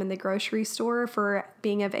slurs to them in the grocery store for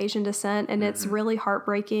being of Asian descent. And it's really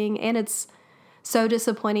heartbreaking. And it's so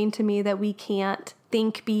disappointing to me that we can't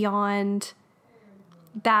think beyond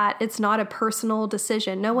that. It's not a personal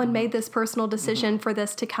decision. No one made this personal decision for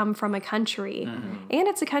this to come from a country. And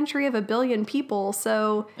it's a country of 1 billion people.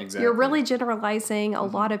 So you're really generalizing a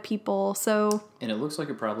lot of people. So, And it looks like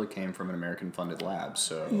it probably came from an American-funded lab.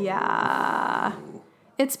 So yeah.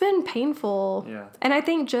 It's been painful. Yeah. And I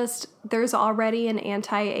think just there's already an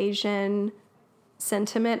anti-Asian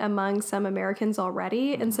sentiment among some Americans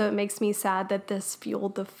already. And so it makes me sad that this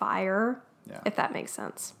fueled the fire, if that makes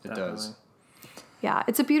sense. it does. Yeah,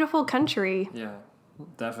 it's a beautiful country. Yeah,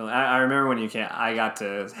 definitely. I remember when I got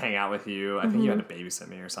to hang out with you. I think you had to babysit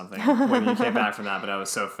me or something when you came back from that, but I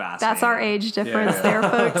was so fascinated. That's our age difference there,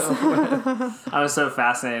 folks. I was so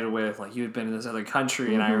fascinated with, like, you had been in this other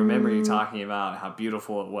country, and I remember you talking about how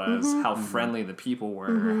beautiful it was, how friendly the people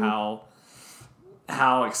were,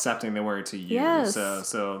 how accepting they were to you. Yes.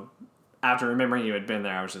 So after remembering you had been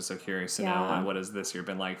there, I was just so curious to know, Yeah. like, what has this year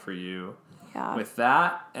been like for you? Yeah. With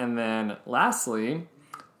that, and then lastly,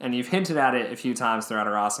 and you've hinted at it a few times throughout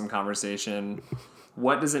our awesome conversation,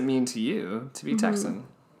 what does it mean to you to be Texan?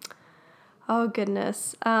 Oh,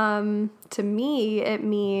 goodness. To me, it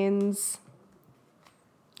means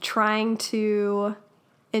trying to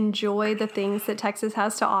enjoy the things that Texas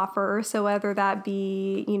has to offer. So whether that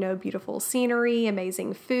be, beautiful scenery,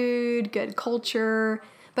 amazing food, good culture,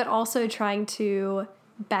 but also trying to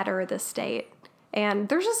better the state. And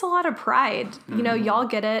there's just a lot of pride. Y'all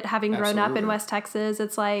get it, having grown up in Absolutely. West Texas.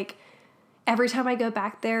 It's like every time I go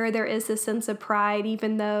back there is this sense of pride,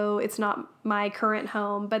 even though it's not my current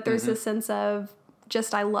home. But there's this sense of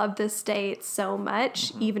just, I love this state so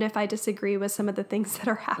much, even if I disagree with some of the things that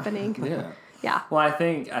are happening. Yeah. Yeah. Well, I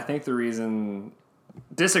think the reason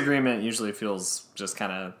disagreement usually feels just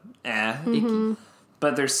kind of icky.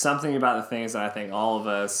 But there's something about the things that I think all of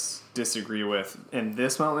us disagree with in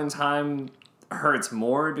this moment in time hurts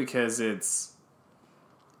more because it's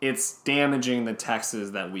it's damaging the Texas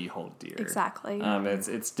that we hold dear. Exactly.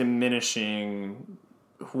 It's diminishing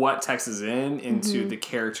what Texas is into the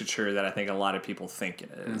caricature that I think a lot of people think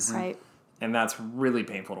it is. Right. And that's really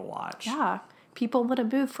painful to watch. Yeah. People want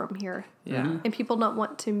to move from here. Yeah. And people don't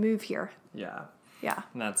want to move here. Yeah. Yeah.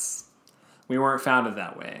 And we weren't founded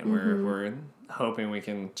that way. And we're hoping we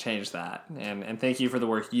can change that. And thank you for the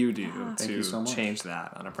work you do you so to much. change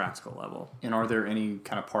that on a practical level. And are there any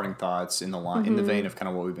kind of parting thoughts in the line, in the vein of kind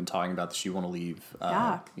of what we've been talking about that you want to leave?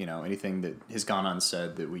 You know, anything that has gone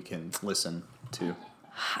unsaid that we can listen to?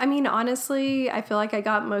 I mean, honestly, I feel like I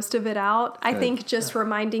got most of it out. I think just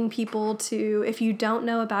reminding people to, if you don't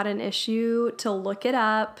know about an issue, to look it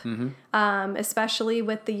up, especially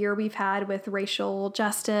with the year we've had with racial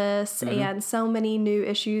justice and so many new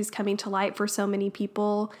issues coming to light for so many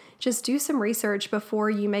people. Just do some research before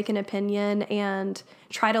you make an opinion and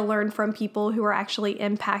try to learn from people who are actually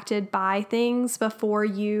impacted by things before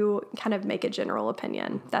you kind of make a general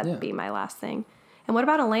opinion. That'd be my last thing. And what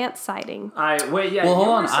about a Lance sighting? Well,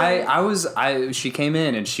 hold on. She came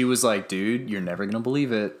in and she was like, dude, you're never going to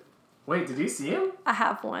believe it. Wait, did you see him? I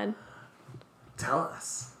have one. Tell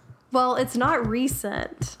us. Well, it's not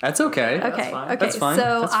recent. That's okay. Okay. fine. Okay. That's fine.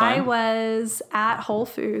 So That's fine. I was at Whole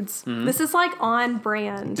Foods. This is like on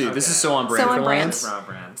brand. Dude, this is so on brand So for on brand. Lance. Brown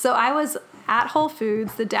brand. So I was at Whole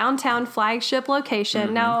Foods, the downtown flagship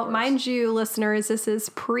location. Now, mind you, listeners, this is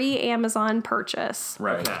pre-Amazon purchase.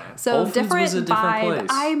 Right. Okay. So Whole Foods different was a different vibe. place.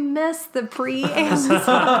 I miss the pre-Amazon.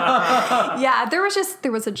 Yeah, there was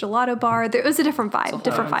a gelato bar. There was a different vibe.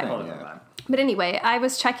 Different vibe. thing, yeah. But anyway, I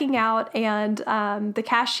was checking out, and another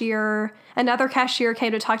cashier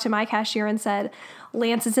came to talk to my cashier and said,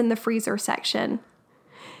 Lance is in the freezer section.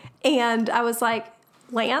 And I was like,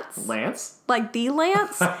 Lance? Like the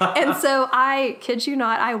Lance? And so I kid you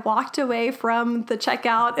not, I walked away from the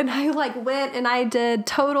checkout and I like went and I did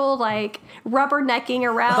total like rubbernecking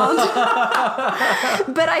around.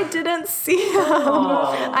 But I didn't see him.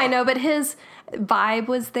 I know, but his vibe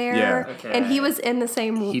was there. Yeah. Okay. And he was in the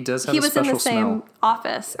same He does have he a was in the special same smell.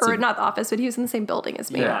 office. Or not the office, but he was in the same building as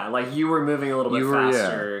me. Yeah, like you were moving a little bit You were, yeah.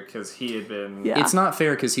 faster because he had been. Yeah. It's not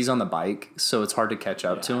fair because he's on the bike, so it's hard to catch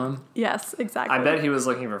up to him. Yes, exactly. I bet he was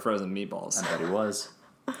looking for frozen meatballs. I bet he was.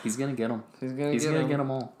 He's going to get them. He's gonna He's get going to 'em. get them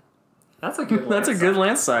all. That's a good one. That's a good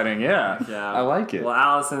Lance sighting, yeah. Yeah. I like it. Well,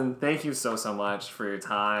 Allison, thank you so much for your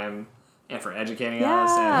time and for educating Yeah.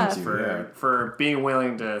 us and Thank you, for being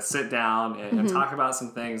willing to sit down and talk about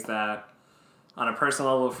some things that on a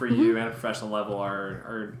personal level for you and a professional level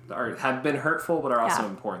are have been hurtful but are also Yeah.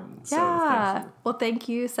 important. So Yeah. thank you. Well, thank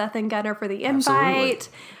you, Seth and Gunnar, for the invite.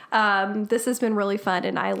 This has been really fun,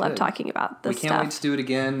 and I love Good. talking about this We can't stuff. wait to do it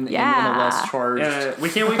again in a Yeah. less charged. We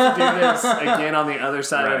can't wait to do this again on the other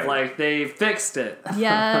side of Right. like they fixed it.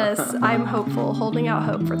 Yes, I'm hopeful, holding out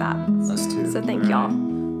hope for that. Us too. So thank y'all.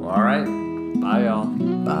 Well, all right. Bye, y'all.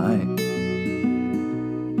 Bye.